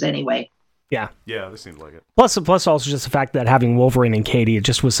players anyway. Yeah. Yeah, this seemed like it. Plus also just the fact that having Wolverine and Katie, it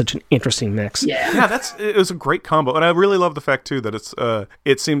just was such an interesting mix. Yeah, it was a great combo, and I really love the fact too that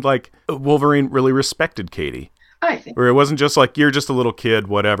it seemed like Wolverine really respected Katie. I think. Or it wasn't just like you're just a little kid,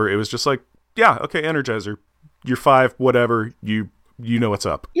 whatever. It was just like, yeah, okay, Energizer, you're 5, whatever. You know what's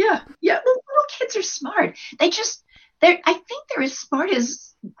up. Yeah. Little kids are smart. I think they're as smart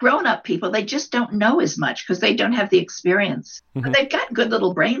as grown-up people. They just don't know as much because they don't have the experience. Mm-hmm. But they've got good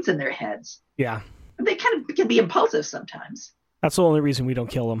little brains in their heads. Yeah. They kind of can be impulsive sometimes. That's the only reason we don't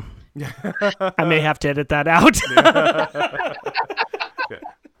kill them. I may have to edit that out.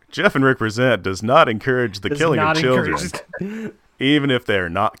 Jeff and Rick Present does not encourage the killing of children, even if they're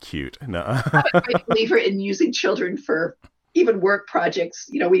not cute. No. I'm a great believer in using children for even work projects.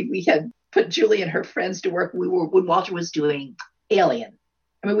 We had put Julie and her friends to work when Walter was doing Alien.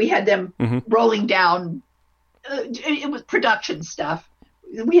 I mean, we had them rolling down. It was production stuff.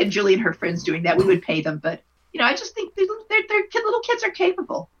 We had Julie and her friends doing that. We would pay them, but I just think little kids are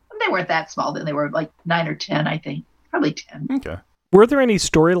capable. And they weren't that small then; they were like 9 or 10, I think, probably 10. Okay. Were there any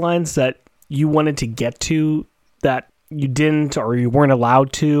storylines that you wanted to get to that you didn't, or you weren't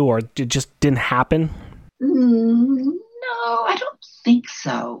allowed to, or it just didn't happen? No, I don't think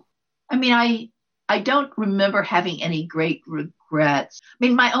so. I mean, I don't remember having any great regrets. I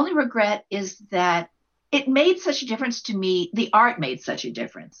mean, my only regret is that it made such a difference to me. The art made such a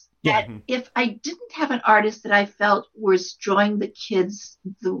difference that if I didn't have an artist that I felt was drawing the kids,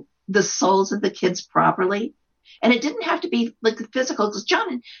 the souls of the kids properly, and it didn't have to be like the physical, because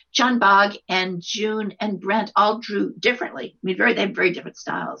John Bogg and June and Brent all drew differently. I mean, they had very different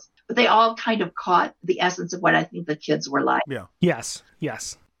styles, but they all kind of caught the essence of what I think the kids were like. Yeah.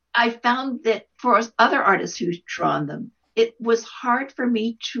 Yes. I found that for other artists who'd drawn them, it was hard for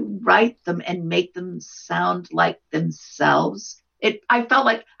me to write them and make them sound like themselves. I felt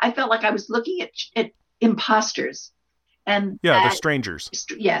like I was looking at imposters, and they're strangers.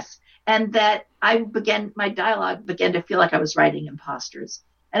 Yes. And that my dialogue began to feel like I was writing imposters.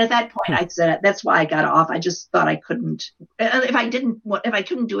 And at that point, I said, that's why I got off. I just thought I couldn't. If I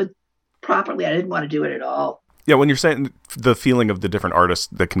couldn't do it properly, I didn't want to do it at all. Yeah, when you're saying the feeling of the different artists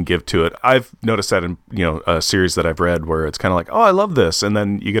that can give to it, I've noticed that in a series that I've read where it's kind of like, oh, I love this, and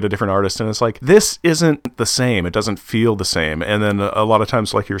then you get a different artist, and it's like, this isn't the same. It doesn't feel the same. And then a lot of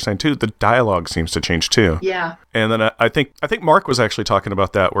times, like you were saying too, the dialogue seems to change too. Yeah. And then I think Mark was actually talking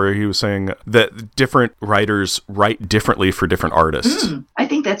about that, where he was saying that different writers write differently for different artists. I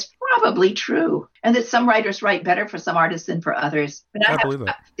think that's probably true, and that some writers write better for some artists than for others. But I believe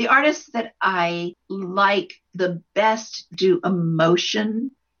that. The artists that I like the best do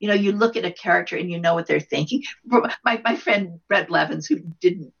emotion. You look at a character and you know what they're thinking. My friend Brett Levins,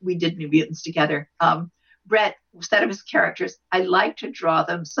 we did New Mutants together. Brett said of his characters, I like to draw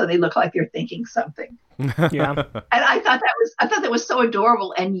them so they look like they're thinking something. Yeah. And I thought that was so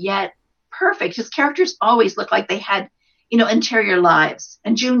adorable and yet perfect. His characters always look like they had, interior lives.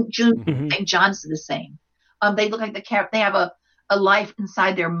 And June St. John's the same. They look like they have a life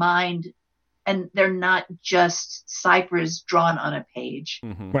inside their mind, and they're not just ciphers drawn on a page.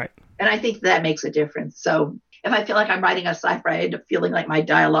 Right. And I think that makes a difference. So if I feel like I'm writing a cipher, I end up feeling like my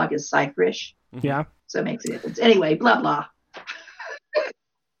dialogue is cipherish. Yeah. So it makes a difference. Anyway, blah, blah.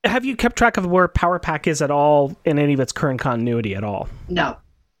 Have you kept track of where Power Pack is at all in any of its current continuity at all? No,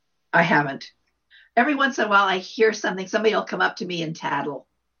 I haven't. Every once in a while I hear something, somebody will come up to me and tattle.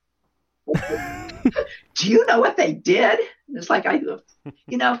 Do you know what they did? It's like I'm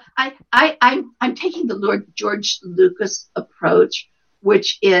taking the Lord George Lucas approach,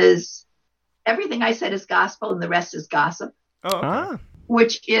 which is everything I said is gospel and the rest is gossip. Oh, okay.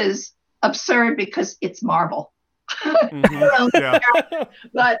 Which is absurd because it's Marvel. Yeah.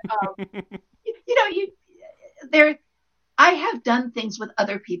 But I have done things with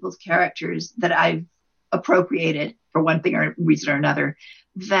other people's characters that I've appropriated for one thing or reason or another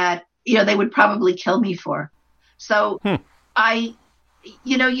that they would probably kill me for. So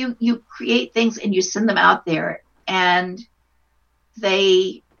you create things and you send them out there and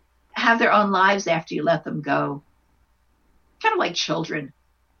they have their own lives after you let them go. Kind of like children,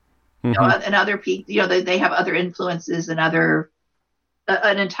 and other people, they have other influences and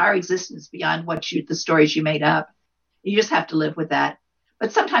an entire existence beyond the stories you made up. You just have to live with that.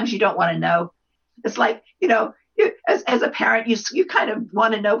 But sometimes you don't want to know. It's like, as a parent, you kind of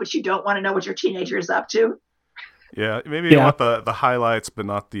want to know, but you don't want to know what your teenager is up to. Yeah, maybe you want the highlights, but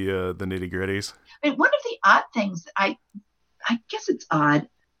not the nitty gritties. I mean, one of the odd things, I guess it's odd,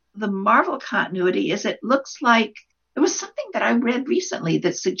 the Marvel continuity is it looks like there was something that I read recently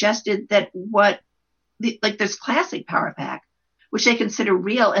that suggested that there's classic Power Pack, which they consider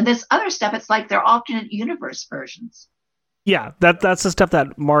real, and this other stuff, it's like they're alternate universe versions. Yeah, that's the stuff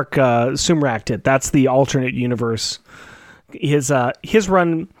that Mark Sumrak did. That's the alternate universe. His run.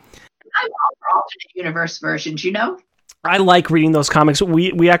 I'm all for alternate universe versions, I like reading those comics.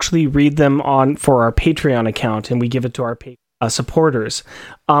 We actually read them for our Patreon account, and we give it to our supporters.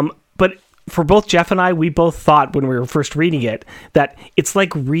 But for both Jeff and I, we both thought when we were first reading it that it's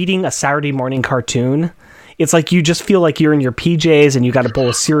like reading a Saturday morning cartoon. It's like you just feel like you're in your PJs and you got a bowl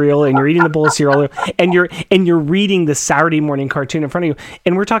of cereal and you're eating the bowl of cereal and you're reading the Saturday morning cartoon in front of you.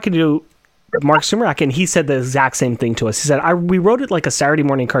 And we're talking to Mark Sumrak, and he said the exact same thing to us. He said, we wrote it like a Saturday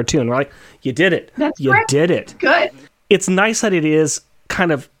morning cartoon. We're like, you did it. You did it. Good. It's nice that it is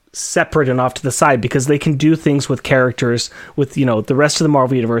kind of separate and off to the side because they can do things with characters with the rest of the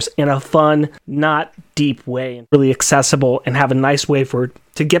Marvel universe in a fun, not deep way, and really accessible, and have a nice way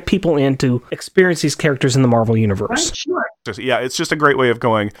to get people in to experience these characters in the Marvel universe. Right, sure. Yeah, it's just a great way of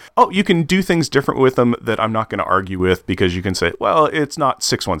going, you can do things different with them that I'm not going to argue with, because you can say, well, it's not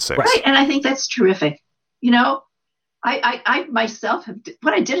 616. Right, and I think that's terrific. I myself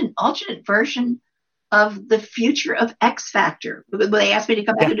when I did an alternate version of the future of X Factor. They asked me to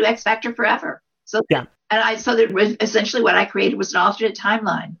come back and do X Factor Forever. So essentially what I created was an alternate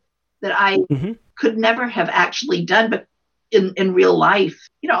timeline that I could never have actually done, but in real life,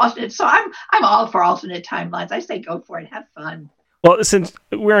 alternate. So I'm all for alternate timelines. I say go for it, have fun. Well, since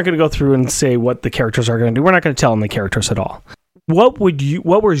we're not going to go through and say what the characters are going to do, we're not going to tell them the characters at all. What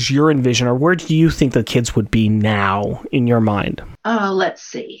was your envision, or where do you think the kids would be now in your mind? Let's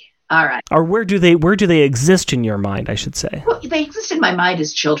see. All right. Or where do they exist in your mind, I should say? Well, they exist in my mind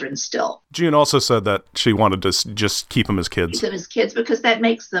as children still. June also said that she wanted to just keep them as kids. Keep them as kids because that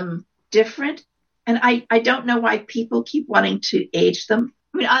makes them different. And I don't know why people keep wanting to age them.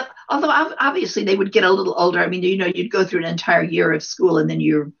 I mean, although obviously they would get a little older. I mean, you'd go through an entire year of school and then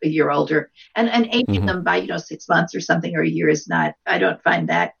you're a year older. And aging them by, 6 months or something or a year is not, I don't find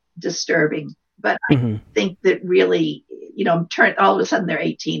that disturbing. But I think that really, all of a sudden they're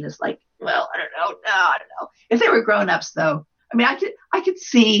 18 is like, well, I don't know. No, I don't know. If they were grown-ups, though, I mean, I could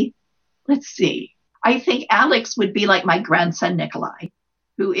see, let's see. I think Alex would be like my grandson, Nikolai,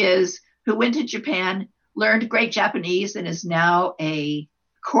 who went to Japan, learned great Japanese, and is now a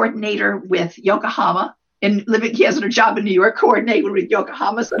coordinator with Yokohama. And he has a job in New York, coordinating with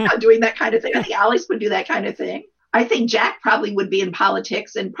Yokohama, so now doing that kind of thing. I think Alex would do that kind of thing. I think Jack probably would be in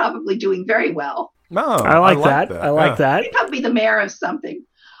politics and probably doing very well. No, I like that. I like that. He'd probably be the mayor of something.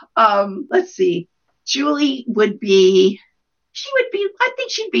 Let's see. Julie would be, I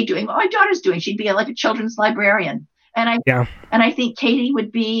think she'd be doing what my daughter's doing. She'd be like a children's librarian. And I think Katie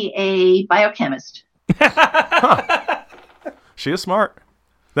would be a biochemist. She is smart.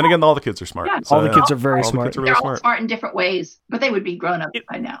 Then again, all the kids are smart. Yeah, all the kids are very smart. They're all smart in different ways, but they would be grown up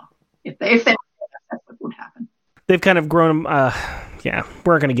by now. If they that's what would happen. They've kind of grown. We're not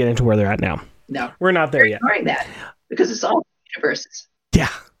going to get into where they're at now. No, we're not there yet. Ignoring that because it's all universes. Yeah,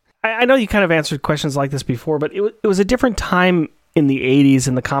 I know you kind of answered questions like this before, but it was a different time in the 80s,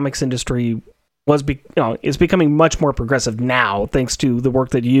 and the comics industry is becoming much more progressive now, thanks to the work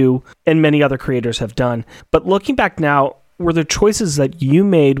that you and many other creators have done. But looking back now, were there choices that you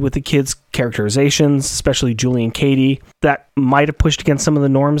made with the kids' characterizations, especially Julie and Katie, that might have pushed against some of the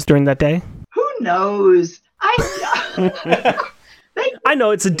norms during that day? Who knows? I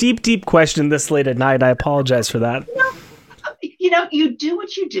know it's a deep, deep question this late at night. I apologize for that. You do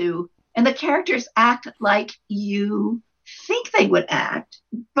what you do, and the characters act like you think they would act.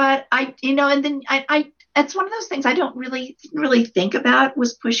 But I it's one of those things I didn't really think about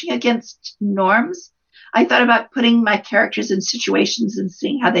was pushing against norms. I thought about putting my characters in situations and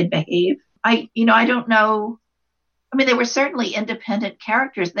seeing how they'd behave. I don't know. I mean, they were certainly independent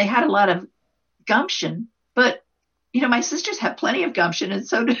characters. They had a lot of gumption, but my sisters have plenty of gumption, and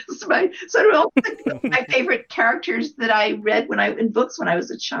so do all my favorite characters that I read in books when I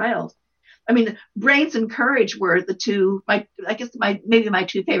was a child. I mean, brains and courage were my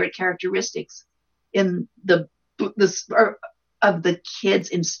two favorite characteristics in of the kids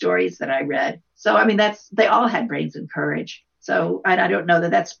in stories that I read. So I mean, they all had brains and courage. So I don't know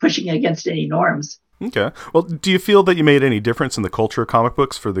that that's pushing against any norms. Okay. Well, do you feel that you made any difference in the culture of comic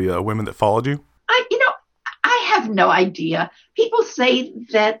books for the women that followed you? I have no idea. People say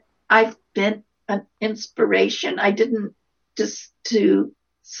that I've been an inspiration. I didn't just to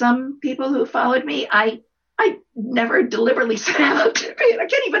some people who followed me. I never deliberately set out to be. I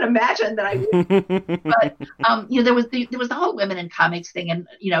can't even imagine that I would. But there was the whole women in comics thing, and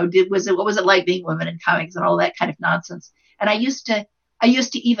what was it like being women in comics and all that kind of nonsense. And I used to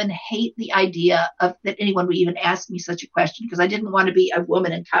even hate the idea of that anyone would even ask me such a question, because I didn't want to be a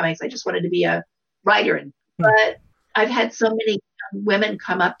woman in comics. I just wanted to be a writer. But I've had so many women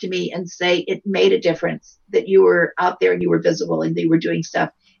come up to me and say it made a difference that you were out there and you were visible and that you were doing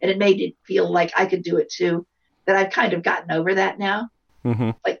stuff, and it made it feel like I could do it too. That I've kind of gotten over that now.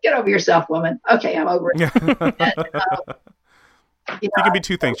 Mm-hmm. Like, get over yourself, woman. Okay, I'm over it. You can be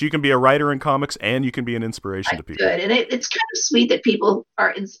two things. You can be a writer in comics, and you can be an inspiration to people. Good, and it's kind of sweet that people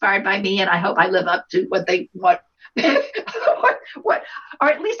are inspired by me, and I hope I live up to what they want. Or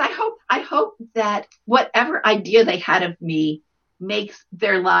at least I hope that whatever idea they had of me makes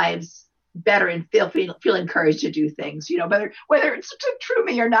their lives better and feel encouraged to do things. Whether it's true to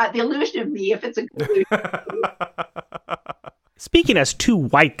me or not, the illusion of me, if it's a good illusion. Speaking as two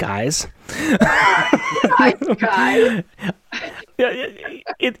white guys,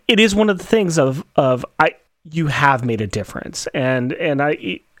 it is one of the things of you have made a difference, and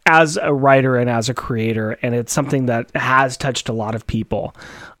I, as a writer and as a creator, and it's something that has touched a lot of people.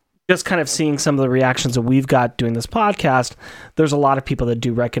 Just kind of seeing some of the reactions that we've got doing this podcast, there's a lot of people that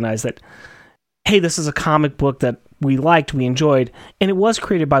do recognize that, hey, this is a comic book that we liked, we enjoyed, and it was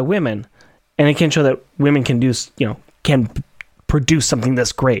created by women, and it can show that women can do, can produce something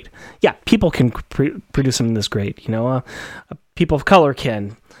this great. Yeah, people can produce something this great. People of color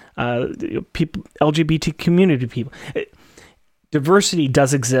can, people, LGBT community people. Diversity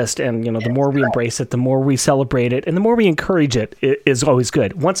does exist, and the more we embrace it, the more we celebrate it, and the more we encourage it, it is always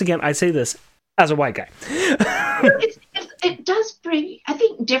good. Once again, I say this as a white guy. It does bring, I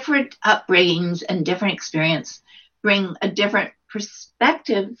think, different upbringings and different experience bring a different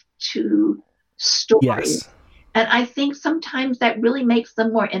perspective to stories. Yes. And I think sometimes that really makes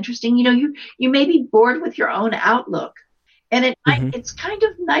them more interesting. You may be bored with your own outlook, and it's kind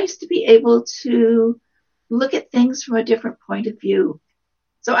of nice to be able to look at things from a different point of view.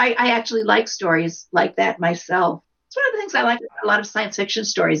 So I actually like stories like that myself. It's one of the things I like about a lot of science fiction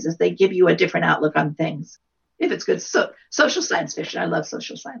stories is they give you a different outlook on things. If it's good, social science fiction. I love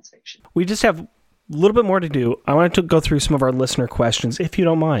social science fiction. We just have a little bit more to do. I wanted to go through some of our listener questions, if you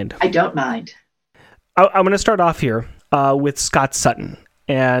don't mind. I don't mind. I'm going to start off here with Scott Sutton.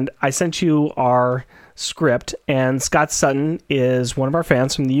 And I sent you our script, and Scott Sutton is one of our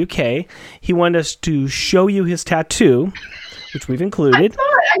fans from the UK. He wanted us to show you his tattoo, which we've included.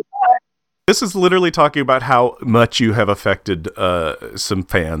 I thought. This is literally talking about how much you have affected some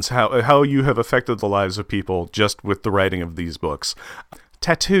fans, how you have affected the lives of people just with the writing of these books.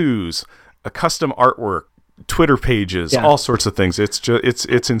 Tattoos, a custom artwork, Twitter pages, all sorts of things. It's just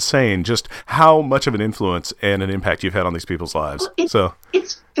it's insane just how much of an influence and an impact you've had on these people's lives. Well,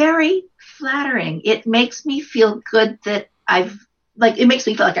 it's very flattering. It makes me feel good that it makes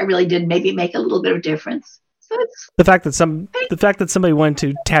me feel like I really did maybe make a little bit of difference. So it's the fact that somebody wanted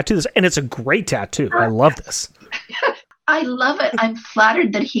to tattoo this, and it's a great tattoo. I love this. I love it. I'm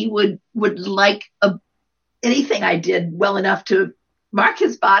flattered that he would like anything I did well enough to mark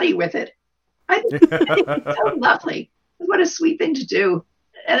his body with it. I think it's so lovely. What a sweet thing to do.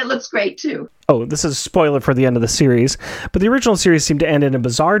 And it looks great, too. Oh, this is a spoiler for the end of the series, but the original series seemed to end in a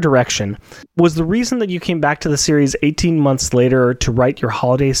bizarre direction. Was the reason that you came back to the series 18 months later to write your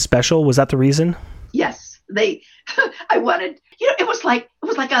holiday special, was that the reason? Yes. They, I wanted, it was like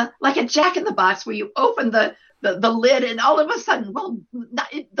a Jack in the Box where you open the lid and all of a sudden,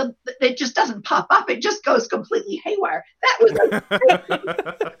 it just doesn't pop up. It just goes completely haywire. That was a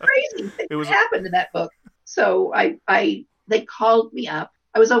crazy thing that happened in that book. So they called me up.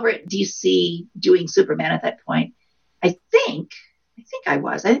 I was over at DC doing Superman at that point. I think I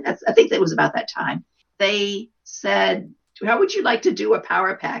was. I think that was about that time. They said, "How would you like to do a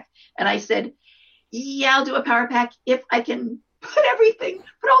power pack?" And I said, "Yeah, I'll do a power pack if I can put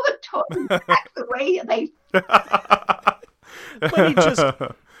all the toys back the way they." Let me just.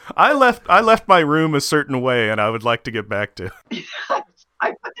 I left my room a certain way, and I would like to get back to. I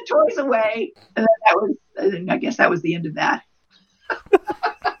put the toys away, and then I guess that was the end of that.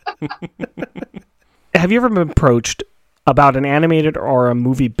 Have you ever been approached about an animated or a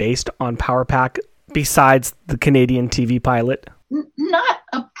movie based on Power Pack besides the Canadian TV pilot? Not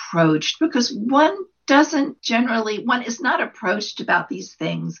approached, because one is not approached about these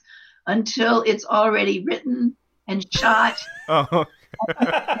things until it's already written and shot. Oh.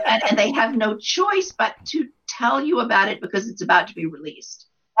 and they have no choice but to tell you about it because it's about to be released.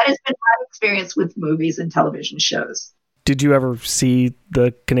 That has been my experience with movies and television shows. Did you ever see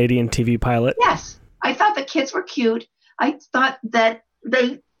the Canadian TV pilot? Yes. I thought the kids were cute. I thought that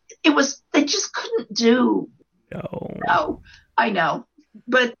they just couldn't do. No, I know.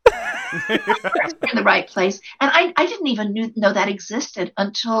 But they're in the right place. And I didn't even know that existed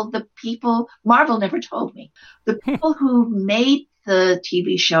until the people, Marvel never told me. The people who made the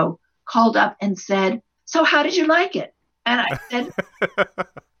TV show called up and said, "So how did you like it?" And I said,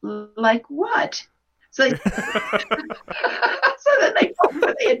 "Like what?" So then they told me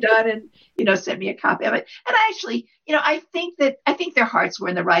what they had done and, sent me a copy of it. And I actually, I think their hearts were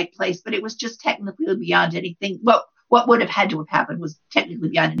in the right place, but it was just technically beyond anything. Well, what would have had to have happened was technically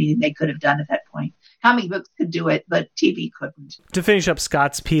beyond anything they could have done at that point. Comic books could do it, but TV couldn't. To finish up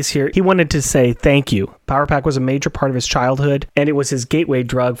Scott's piece here, he wanted to say thank you. Power Pack was a major part of his childhood, and it was his gateway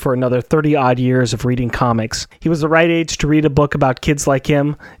drug for another 30-odd years of reading comics. He was the right age to read a book about kids like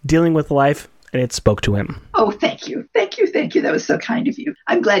him, dealing with life, and it spoke to him. Oh, thank you. Thank you. Thank you. That was so kind of you.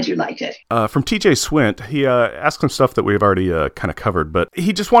 I'm glad you liked it. From TJ Swint, he asked some stuff that we've already kind of covered, but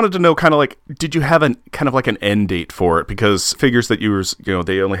he just wanted to know kind of like, did you have an end date for it? Because figures that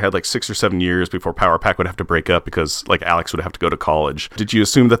they only had like 6 or 7 years before Power Pack would have to break up because like Alex would have to go to college. Did you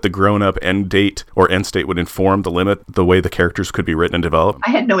assume that the grown-up end date or end state would inform the limit, the way the characters could be written and developed? I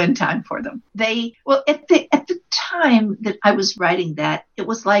had no end time for them. At the time that I was writing that, it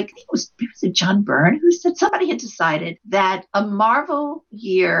was John Byrne who said somebody had decided that a Marvel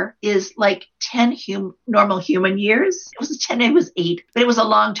year is like 10 normal human years. It was 8, but it was a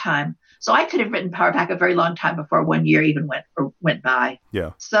long time. So I could have written Power Pack a very long time before 1 year even went by.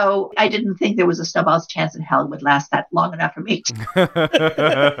 Yeah. So I didn't think there was a snowball's chance in hell it would last that long enough for me.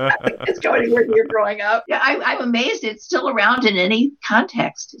 It's going anywhere near growing up. Yeah, I'm amazed it's still around in any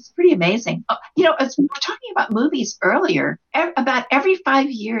context. It's pretty amazing. As we were talking about movies earlier, about every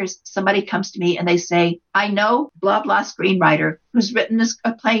 5 years, somebody comes to me and they say, "I know blah blah screenwriter who's written a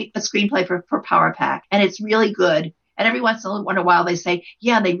screenplay for Power Pack, and it's really good." And every once in a while they say,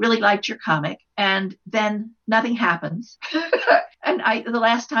 "Yeah, they really liked your comic." And then nothing happens. And the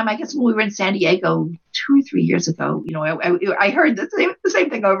last time, I guess when we were in San Diego 2 or 3 years ago, I heard the same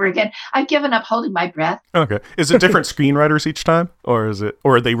thing over again. I've given up holding my breath. Okay. Is it different screenwriters each time? Or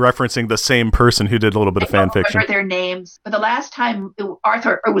are they referencing the same person who did a little bit of fan fiction? I don't remember their names. But the last time it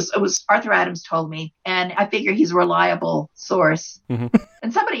was Arthur Adams told me, and I figure he's a reliable source. Mm-hmm.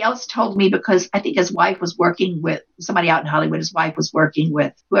 And somebody else told me, because I think his wife was working with somebody out in Hollywood. His wife was working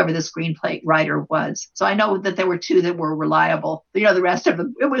with whoever the screenplay writer was. So I know that there were 2 that were reliable. The rest of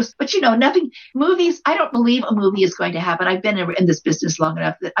them, nothing. Movies, I don't believe a movie is going to happen. I've been in this business long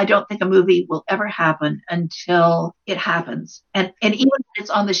enough that I don't think a movie will ever happen until it happens. And even when it's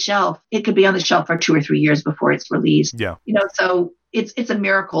on the shelf, it could be on the shelf for 2 or 3 years before it's released. Yeah. So it's a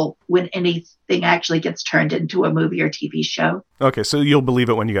miracle when anything actually gets turned into a movie or TV show. Okay, so you'll believe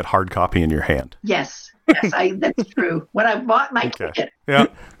it when you get hard copy in your hand. Yes, that's true. When I bought my ticket. Yeah,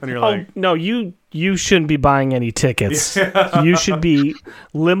 and you're like, no, you shouldn't be buying any tickets. You should be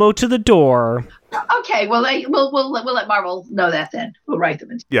limo to the door. Okay, well, we'll let Marvel know that then. We'll write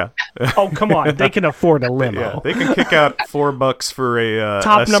them in. Yeah. Oh, come on. They can afford a limo. Yeah, they can kick out $4 for a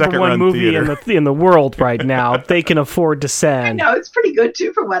top a number one movie in the world right now. They can afford to send. I know, it's pretty good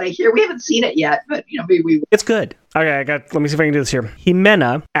too from what I hear. We haven't seen it yet, but maybe we will. It's good. Okay, let me see if I can do this here.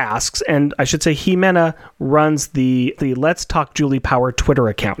 Jimena asks, and I should say Jimena runs the Let's Talk Julie Power Twitter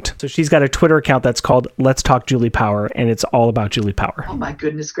account. So she's got a Twitter account that's called Let's Talk Julie Power, and it's all about Julie Power. Oh my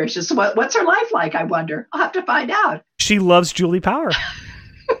goodness gracious. What's her life like, I wonder? I'll have to find out. She loves Julie Power.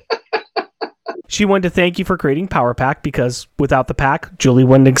 She wanted to thank you for creating Power Pack because without the pack, Julie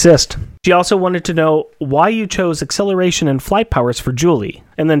wouldn't exist. She also wanted to know why you chose acceleration and flight powers for Julie.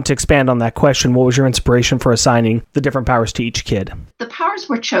 And then to expand on that question, what was your inspiration for assigning the different powers to each kid? The powers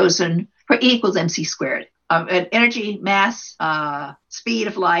were chosen for E equals MC squared. Energy, mass, speed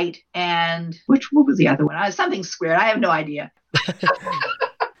of light, and what was the other one? Something squared. I have no idea.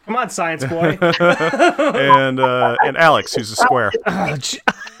 Come on, science boy. and Alex, who's a square.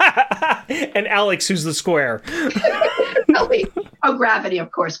 And Alex, who's the square. Gravity,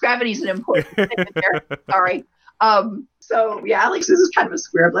 of course. Gravity's an important thing there. Sorry. So, yeah, Alex is kind of a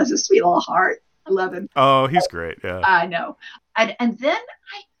square. Bless his sweet little heart. I love him. Oh, he's great. Yeah. I know. And then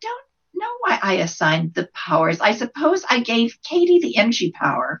I don't know why I assigned the powers. I suppose I gave Katie the energy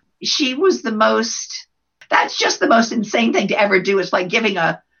power. She was that's just the most insane thing to ever do. It's like giving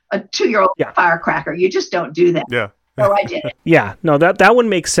a 2-year-old firecracker. You just don't do that. Yeah. So I did it. Yeah, no, that one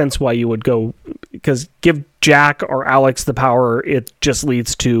makes sense why you would go, because give Jack or Alex the power, it just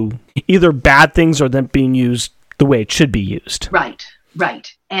leads to either bad things or them being used the way it should be used. Right.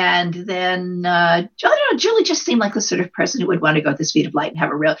 And then, I don't know, Julie just seemed like the sort of person who would want to go at the speed of light and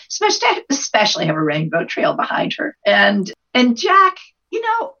have especially have a rainbow trail behind her. And Jack,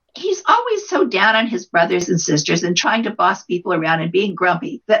 he's always so down on his brothers and sisters and trying to boss people around and being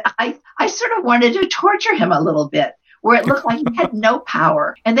grumpy that I sort of wanted to torture him a little bit, where it looked like he had no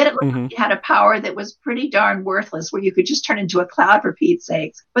power. And then it looked like he had a power that was pretty darn worthless, where you could just turn into a cloud for Pete's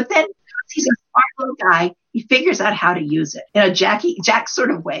sakes. But then because he's a smart little guy, he figures out how to use it in a Jack sort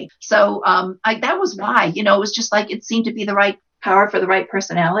of way. So that was why, it was just like it seemed to be the right power for the right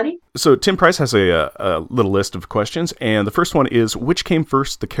personality. So Tim Price has a little list of questions, and the first one is, which came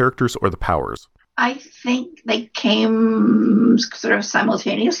first, the characters or the powers? I think they came sort of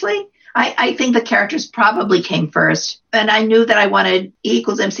simultaneously. I think the characters probably came first. And I knew that I wanted E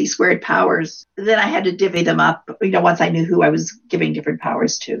equals MC squared powers. Then I had to divvy them up, once I knew who I was giving different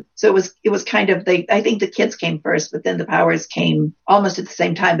powers to. So it was kind of, I think the kids came first, but then the powers came almost at the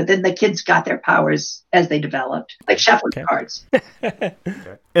same time. But then the kids got their powers as they developed, like shuffling cards. Okay.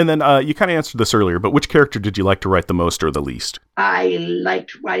 And then you kind of answered this earlier, but which character did you like to write the most or the least? I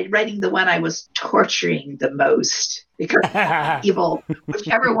liked writing the one I was torturing the most. Because evil,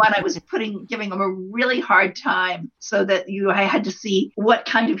 whichever one I was giving them a really hard time, so that I had to see what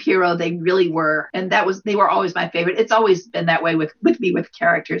kind of hero they really were, and they were always my favorite. It's always been that way with me with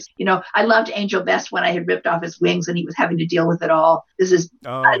characters. I loved Angel best when I had ripped off his wings and he was having to deal with it all. This is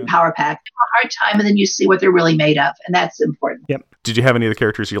Power Pack, a hard time, and then you see what they're really made of, and that's important. Yep. Did you have any of the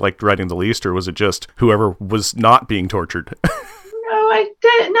characters you liked writing the least, or was it just whoever was not being tortured?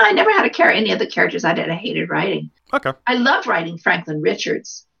 I never had any of the characters I hated writing. Okay. I loved writing Franklin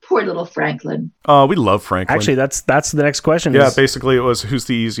Richards. Poor little Franklin. Oh, we love Franklin. Actually, that's the next question. Yeah, basically it was who's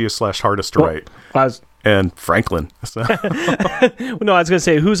the easiest / hardest to write. And Franklin. No, I was going to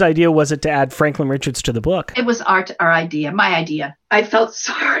say, whose idea was it to add Franklin Richards to the book? It was our idea, my idea. I felt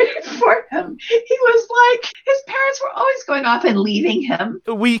sorry for him. He was like, his parents were always going off and leaving him.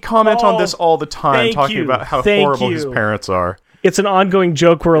 We comment on this all the time, talking about how horrible his parents are. It's an ongoing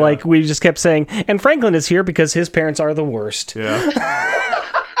joke where we just kept saying, and Franklin is here because his parents are the worst. Yeah.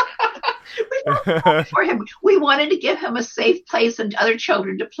 For him, we wanted to give him a safe place and other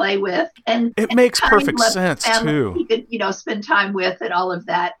children to play with, and it makes perfect sense too. He could, spend time with, and all of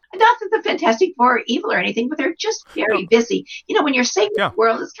that. Not that the Fantastic Four are evil or anything, but they're just very busy. When you're saving the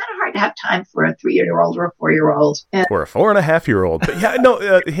world, it's kind of hard to have time for a 3-year-old or a 4-year-old, or a 4.5-year-old.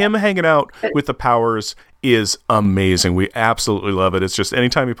 But him hanging out with the powers is amazing. We absolutely love it. It's just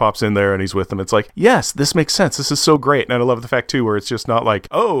anytime he pops in there and he's with them, it's like, yes, this makes sense. This is so great. And I love the fact too, where it's just not like,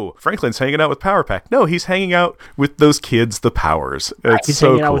 oh, Franklin's hanging out with Power Pack. No, he's hanging out with those kids, the powers. It's he's so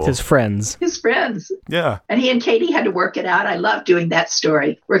hanging out cool. with his friends. Yeah. And he and Katie had to work it out. I love doing that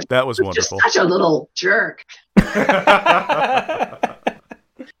story. That was wonderful. Just such a little jerk.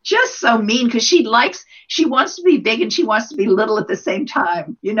 Just so mean, because she wants to be big and she wants to be little at the same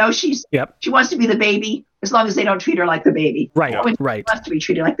time. She wants to be the baby as long as they don't treat her like the baby. Right, right. She wants to be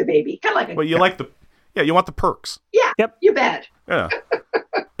treated like the baby. Kind of like you want the perks. Yeah, yep. You bet. Yeah.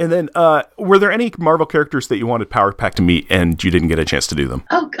 And then, were there any Marvel characters that you wanted Power Pack to meet and you didn't get a chance to do them?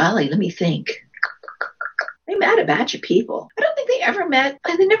 Oh, golly, let me think. They met a batch of people. I don't think they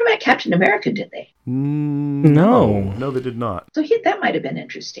never met Captain America, did they? No, they did not. So that might have been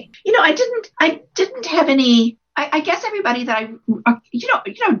interesting. I didn't have any I guess everybody that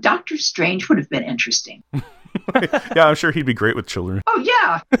Doctor Strange would have been interesting. Yeah, I'm sure he'd be great with children. Oh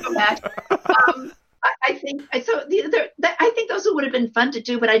yeah, I think so. I think those would have been fun to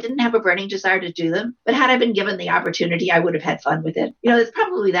do, but I didn't have a burning desire to do them. But had I been given the opportunity, I would have had fun with it. It's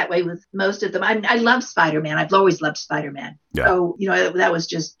probably that way with most of them. I love Spider-Man. I've always loved Spider-Man. Yeah. So that was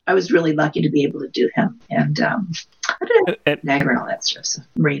just, I was really lucky to be able to do him. And Dagger and all that stuff. So,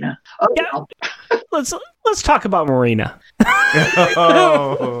 Marina. Oh, yeah. Let's talk about Marina.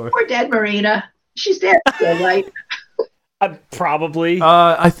 Poor dead Marina. She's dead still, right? Probably.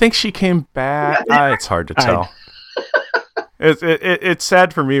 I think she came back. It's hard to tell. It's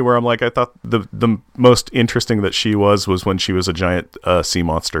sad for me where I'm like, I thought the most interesting that she was when she was a giant sea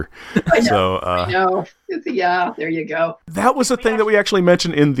monster. I know. So, I know. Yeah, there you go. That was the thing that we actually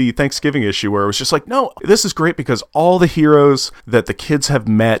mentioned in the Thanksgiving issue where it was just like, no, this is great because all the heroes that the kids have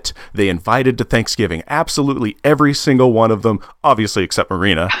met, they invited to Thanksgiving. Absolutely every single one of them, obviously except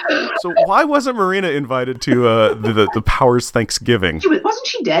Marina. So why wasn't Marina invited to the Powers Thanksgiving? Wasn't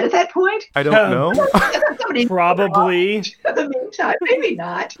she dead at that point? I don't know. Probably. In the meantime, maybe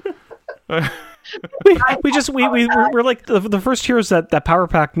not. We're like the first heroes that Power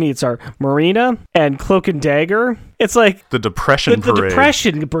Pack meets are Marina and Cloak and Dagger. It's like the Depression the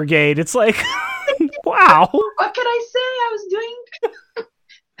Depression Brigade. It's like, wow. What can I say? I was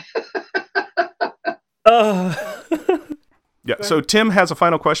doing. Yeah, so Tim has a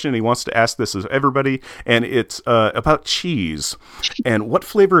final question, and he wants to ask this of everybody, and it's about cheese. And what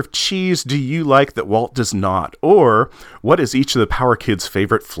flavor of cheese do you like that Walt does not? Or what is each of the Power Kids'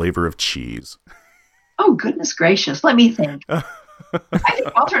 favorite flavor of cheese? Oh, goodness gracious. Let me think. I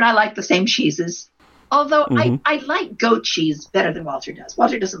think Walter and I like the same cheeses, although I like goat cheese better than Walter does.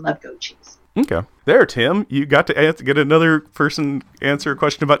 Walter doesn't love goat cheese. Okay. There, Tim. You got to get another person answer a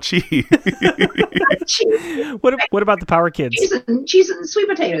question about cheese. What about the Power Kids? Cheese and sweet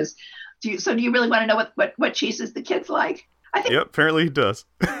potatoes. Do you really want to know what cheeses the kids like? I think. Yep, apparently he does.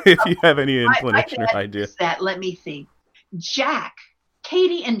 If you have any inclination or idea. Let me think.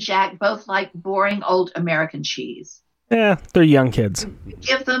 Katie and Jack both like boring old American cheese. Yeah, they're young kids.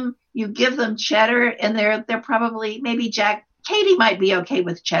 You give them cheddar, and they're probably, maybe Katie might be okay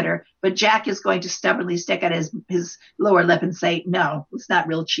with cheddar, but Jack is going to stubbornly stick out his lower lip and say, no, it's not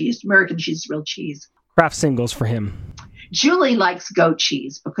real cheese. American cheese is real cheese. Craft singles for him. Julie likes goat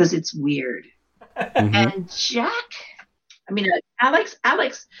cheese because it's weird. And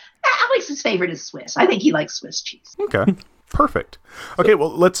Alex's favorite is Swiss. I think he likes Swiss cheese. Okay. Perfect. Okay,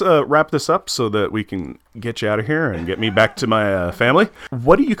 well, let's wrap this up so that we can get you out of here and get me back to my family.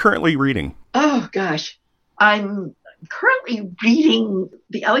 What are you currently reading? Oh, gosh. I'm currently reading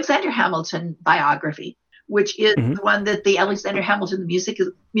the Alexander Hamilton biography, which is the one that the Alexander Hamilton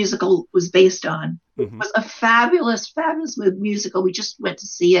musical was based on. It was a fabulous, fabulous musical. We just went to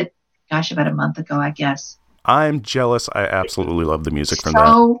see it, about a month ago, I guess. I'm jealous. I absolutely love the music from that.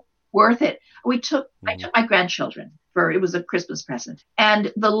 So worth it. I took my grandchildren it was a Christmas present.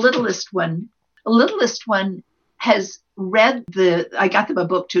 And the littlest one has read I got them a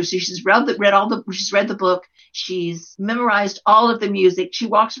book too. So she's read the book. She's memorized all of the music. She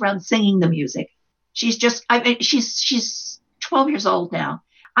walks around singing the music. She's 12 years old now.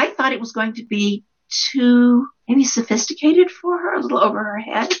 I thought it was going to be too maybe sophisticated for her, a little over her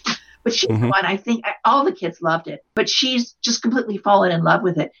head. But she's the one, I think all the kids loved it, but she's just completely fallen in love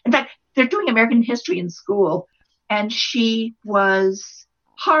with it. In fact, they're doing American history in school, and she was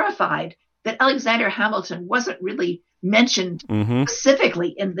horrified that Alexander Hamilton wasn't really mentioned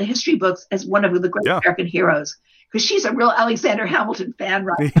specifically in the history books as one of the great American heroes, because she's a real Alexander Hamilton fan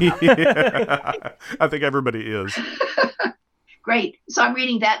right now. I think everybody is. Great. So I'm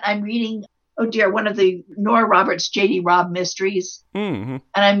reading that. I'm reading, one of the Nora Roberts, J.D. Robb mysteries. And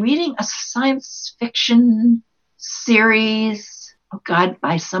I'm reading a science fiction series,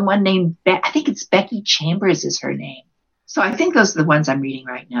 by someone named, I think it's Becky Chambers is her name. So I think those are the ones I'm reading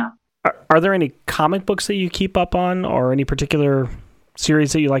right now. Are there any comic books that you keep up on, or any particular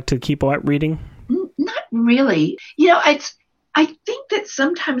series that you like to keep reading? Not really. I think that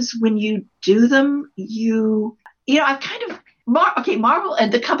sometimes when you do them, I've kind of, Marvel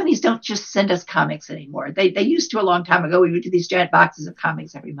and the companies don't just send us comics anymore. They used to a long time ago. We would do these giant boxes of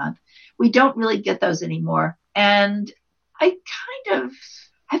comics every month. We don't really get those anymore. And I kind of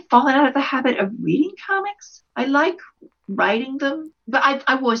have fallen out of the habit of reading comics. I like writing them, but I've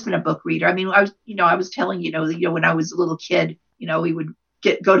always been a book reader. I mean, I was telling when I was a little kid, we would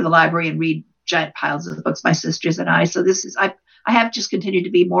go to the library and read giant piles of the books, my sisters and I. So I have just continued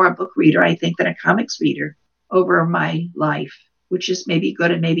to be more a book reader, I think, than a comics reader over my life, which is maybe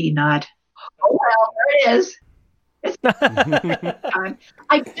good and maybe not. Oh, well, there it is.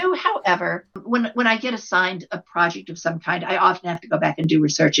 I do, however, when I get assigned a project of some kind, I often have to go back and do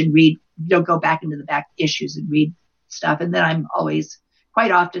research and read, go back into the back issues and read stuff. And then I'm always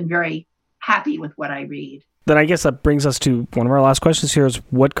quite often very happy with what I read. Then I guess that brings us to one of our last questions here is,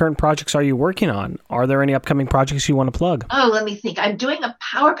 what current projects are you working on? Are there any upcoming projects you want to plug? Oh, let me think. I'm doing a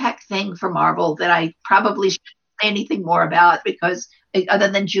Power Pack thing for Marvel that I probably shouldn't say anything more about because other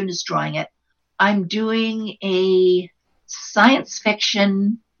than June is drawing it. I'm doing a science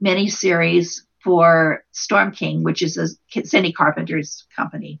fiction miniseries for Storm King, which is a Cindy Carpenter's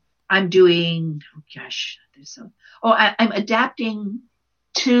company. I'm doing, I'm adapting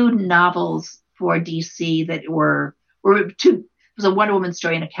 2 novels for DC that were two. It was a Wonder Woman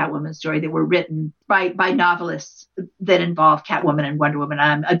story and a Catwoman story that were written by novelists that involve Catwoman and Wonder Woman.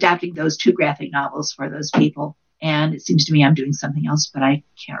 I'm adapting those 2 graphic novels for those people. And it seems to me I'm doing something else, but I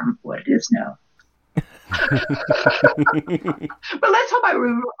can't remember what it is now. But let's hope I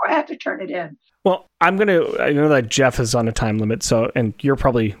remember or I have to turn it in. Well, I know that Jeff is on a time limit, and you're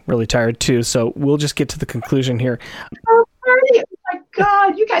probably really tired too, so we'll just get to the conclusion here. Oh, oh my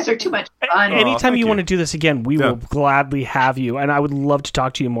God, you guys are too much fun. Anytime you want to do this again, we will gladly have you, and I would love to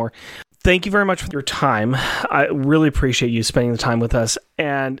talk to you more. Thank you very much for your time. I really appreciate you spending the time with us,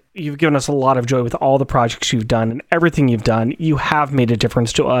 and you've given us a lot of joy with all the projects you've done and everything you've done. You have made a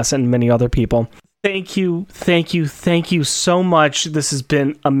difference to us and many other people. Thank you so much. This has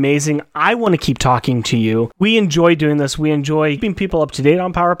been amazing. I want to keep talking to you. We enjoy doing this. We enjoy keeping people up to date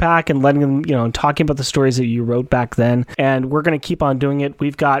on Power Pack and letting them, talking about the stories that you wrote back then. And we're going to keep on doing it.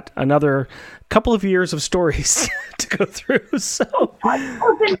 We've got another couple of years of stories to go through. So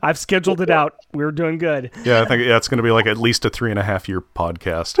I've scheduled it out. We're doing good. Yeah, I think it's going to be like at least a 3.5-year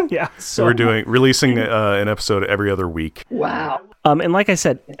podcast. Yeah. So we're releasing an episode every other week. Wow. And like I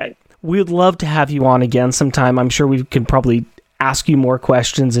said, we'd love to have you on again sometime. I'm sure we can probably ask you more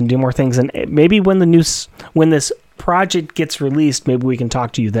questions and do more things. And maybe when this project gets released, maybe we can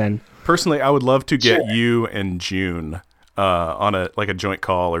talk to you then. Personally, I would love to get you and June on a joint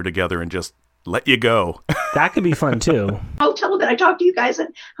call or together and just let you go. That could be fun too. I'll tell them that I talked to you guys and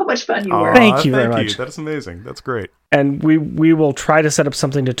how much fun you were. Thank you very much. That's amazing. That's great. And we will try to set up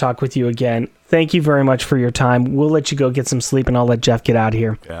something to talk with you again. Thank you very much for your time. We'll let you go get some sleep, and I'll let Jeff get out of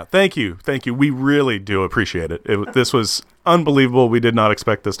here. Yeah, thank you. We really do appreciate it. This was unbelievable. We did not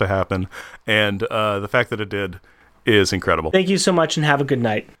expect this to happen, and the fact that it did is incredible. Thank you so much, and have a good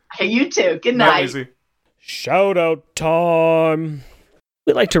night. Hey, you too. Good night. Shout out time.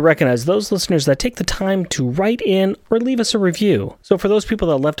 We'd like to recognize those listeners that take the time to write in or leave us a review. So for those people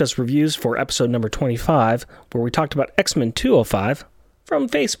that left us reviews for episode number 25, where we talked about X-Men 205, from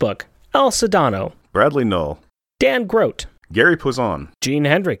Facebook, Al Sedano, Bradley Null, Dan Grote, Gary Poisson, Gene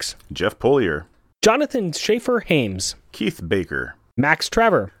Hendricks, Jeff Polier, Jonathan Schaefer-Hames, Keith Baker, Max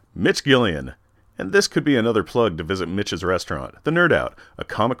Trevor, Mitch Gillian. And this could be another plug to visit Mitch's restaurant, The Nerd Out, a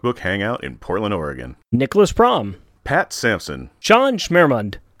comic book hangout in Portland, Oregon. Nicholas Prom, Pat Sampson, Sean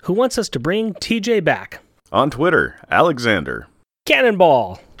Schmermund, who wants us to bring TJ back. On Twitter, Alexander,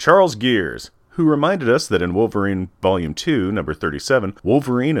 Cannonball, Charles Gears, who reminded us that in Wolverine Volume 2, number 37,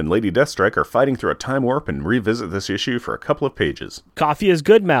 Wolverine and Lady Deathstrike are fighting through a time warp and revisit this issue for a couple of pages. Coffee is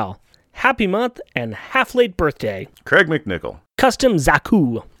Good Mal, Happy Month, and Half Late Birthday. Craig McNichol, Custom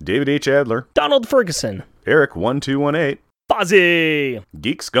Zaku, David H. Adler, Donald Ferguson, Eric 1218, Fozzie,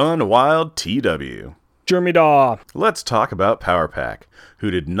 Geeks Gone Wild TW, Jeremy Daw. Let's talk about Power Pack,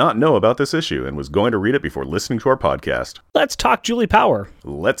 who did not know about this issue and was going to read it before listening to our podcast. Let's talk Julie Power.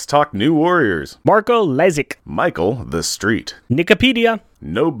 Let's talk New Warriors. Marco Lezik. Michael the Street. Nicopedia.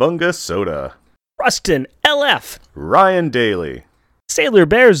 No Bunga Soda. Rustin LF. Ryan Daly. Sailor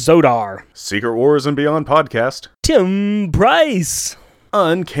Bear Zodar. Secret Wars and Beyond Podcast. Tim Price.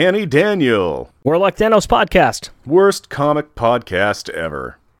 Uncanny Daniel. Warlock Thanos Podcast. Worst comic podcast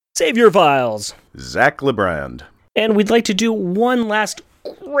ever. Savior Files. Zach Lebrand. And we'd like to do one last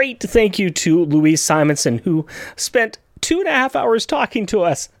great thank you to Louise Simonson, who spent 2.5 hours talking to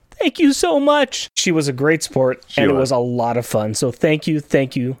us. Thank you so much. She was a great sport, and it was a lot of fun. So thank you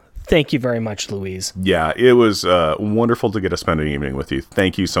very much, Louise. Yeah, it was wonderful to get to spend an evening with you.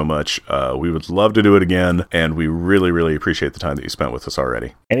 Thank you so much. We would love to do it again, and we really, really appreciate the time that you spent with us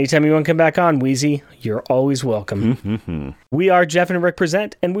already. Anytime you want to come back on, Wheezy, you're always welcome. Mm-hmm. We are Jeff and Rick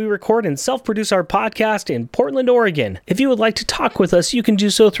Present, and we record and self-produce our podcast in Portland, Oregon. If you would like to talk with us, you can do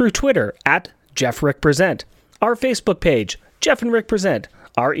so through Twitter at Jeff Rick Present, our Facebook page, Jeff and Rick Present,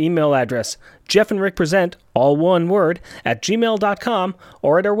 our email address, jeffandrickpresent, all one word, @gmail.com,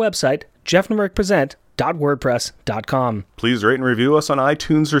 or at our website, jeffandrickpresent.com. PowerPack.wordpress.com. Please rate and review us on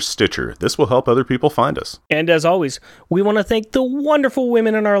iTunes or Stitcher. This will help other people find us. And as always, we want to thank the wonderful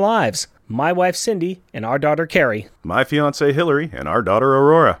women in our lives. My wife, Cindy, and our daughter, Carrie. My fiancée, Hillary, and our daughter,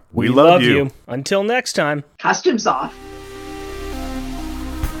 Aurora. We love you. Until next time. Costumes off.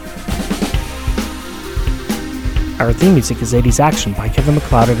 Our theme music is 80s Action by Kevin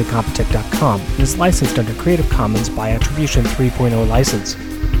MacLeod at Incompetech.com and is licensed under Creative Commons by Attribution 3.0 license.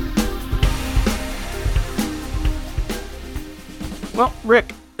 Well,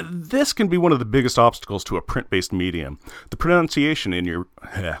 Rick, this can be one of the biggest obstacles to a print-based medium. The pronunciation in your...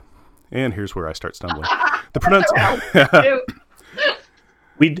 And here's where I start stumbling. The pronunciation...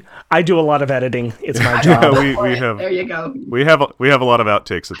 I do a lot of editing. It's my job. Yeah, we have. There you go. We have a lot of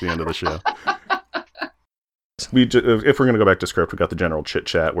outtakes at the end of the show. If we're going to go back to script, we got the general chit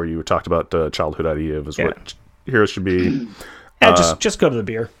chat where you talked about childhood idea of what heroes should be. Just go to the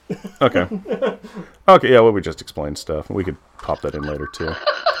beer. Okay. Okay. Yeah. Well, we just explained stuff. We could pop that in later too.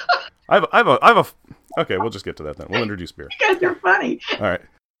 I have a. Okay, we'll just get to that then. We'll introduce beer. You guys are funny. All right.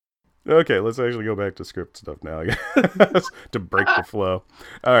 Okay, let's actually go back to script stuff now, I guess, to break the flow.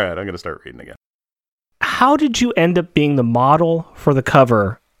 All right, I'm going to start reading again. How did you end up being the model for the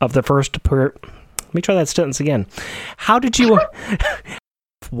cover of the first... Let me try that sentence again. How did you...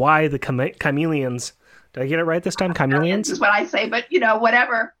 Why the chameleons... Did I get it right this time? Chameleons? This is what I say, but,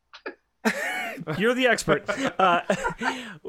 whatever. You're the expert.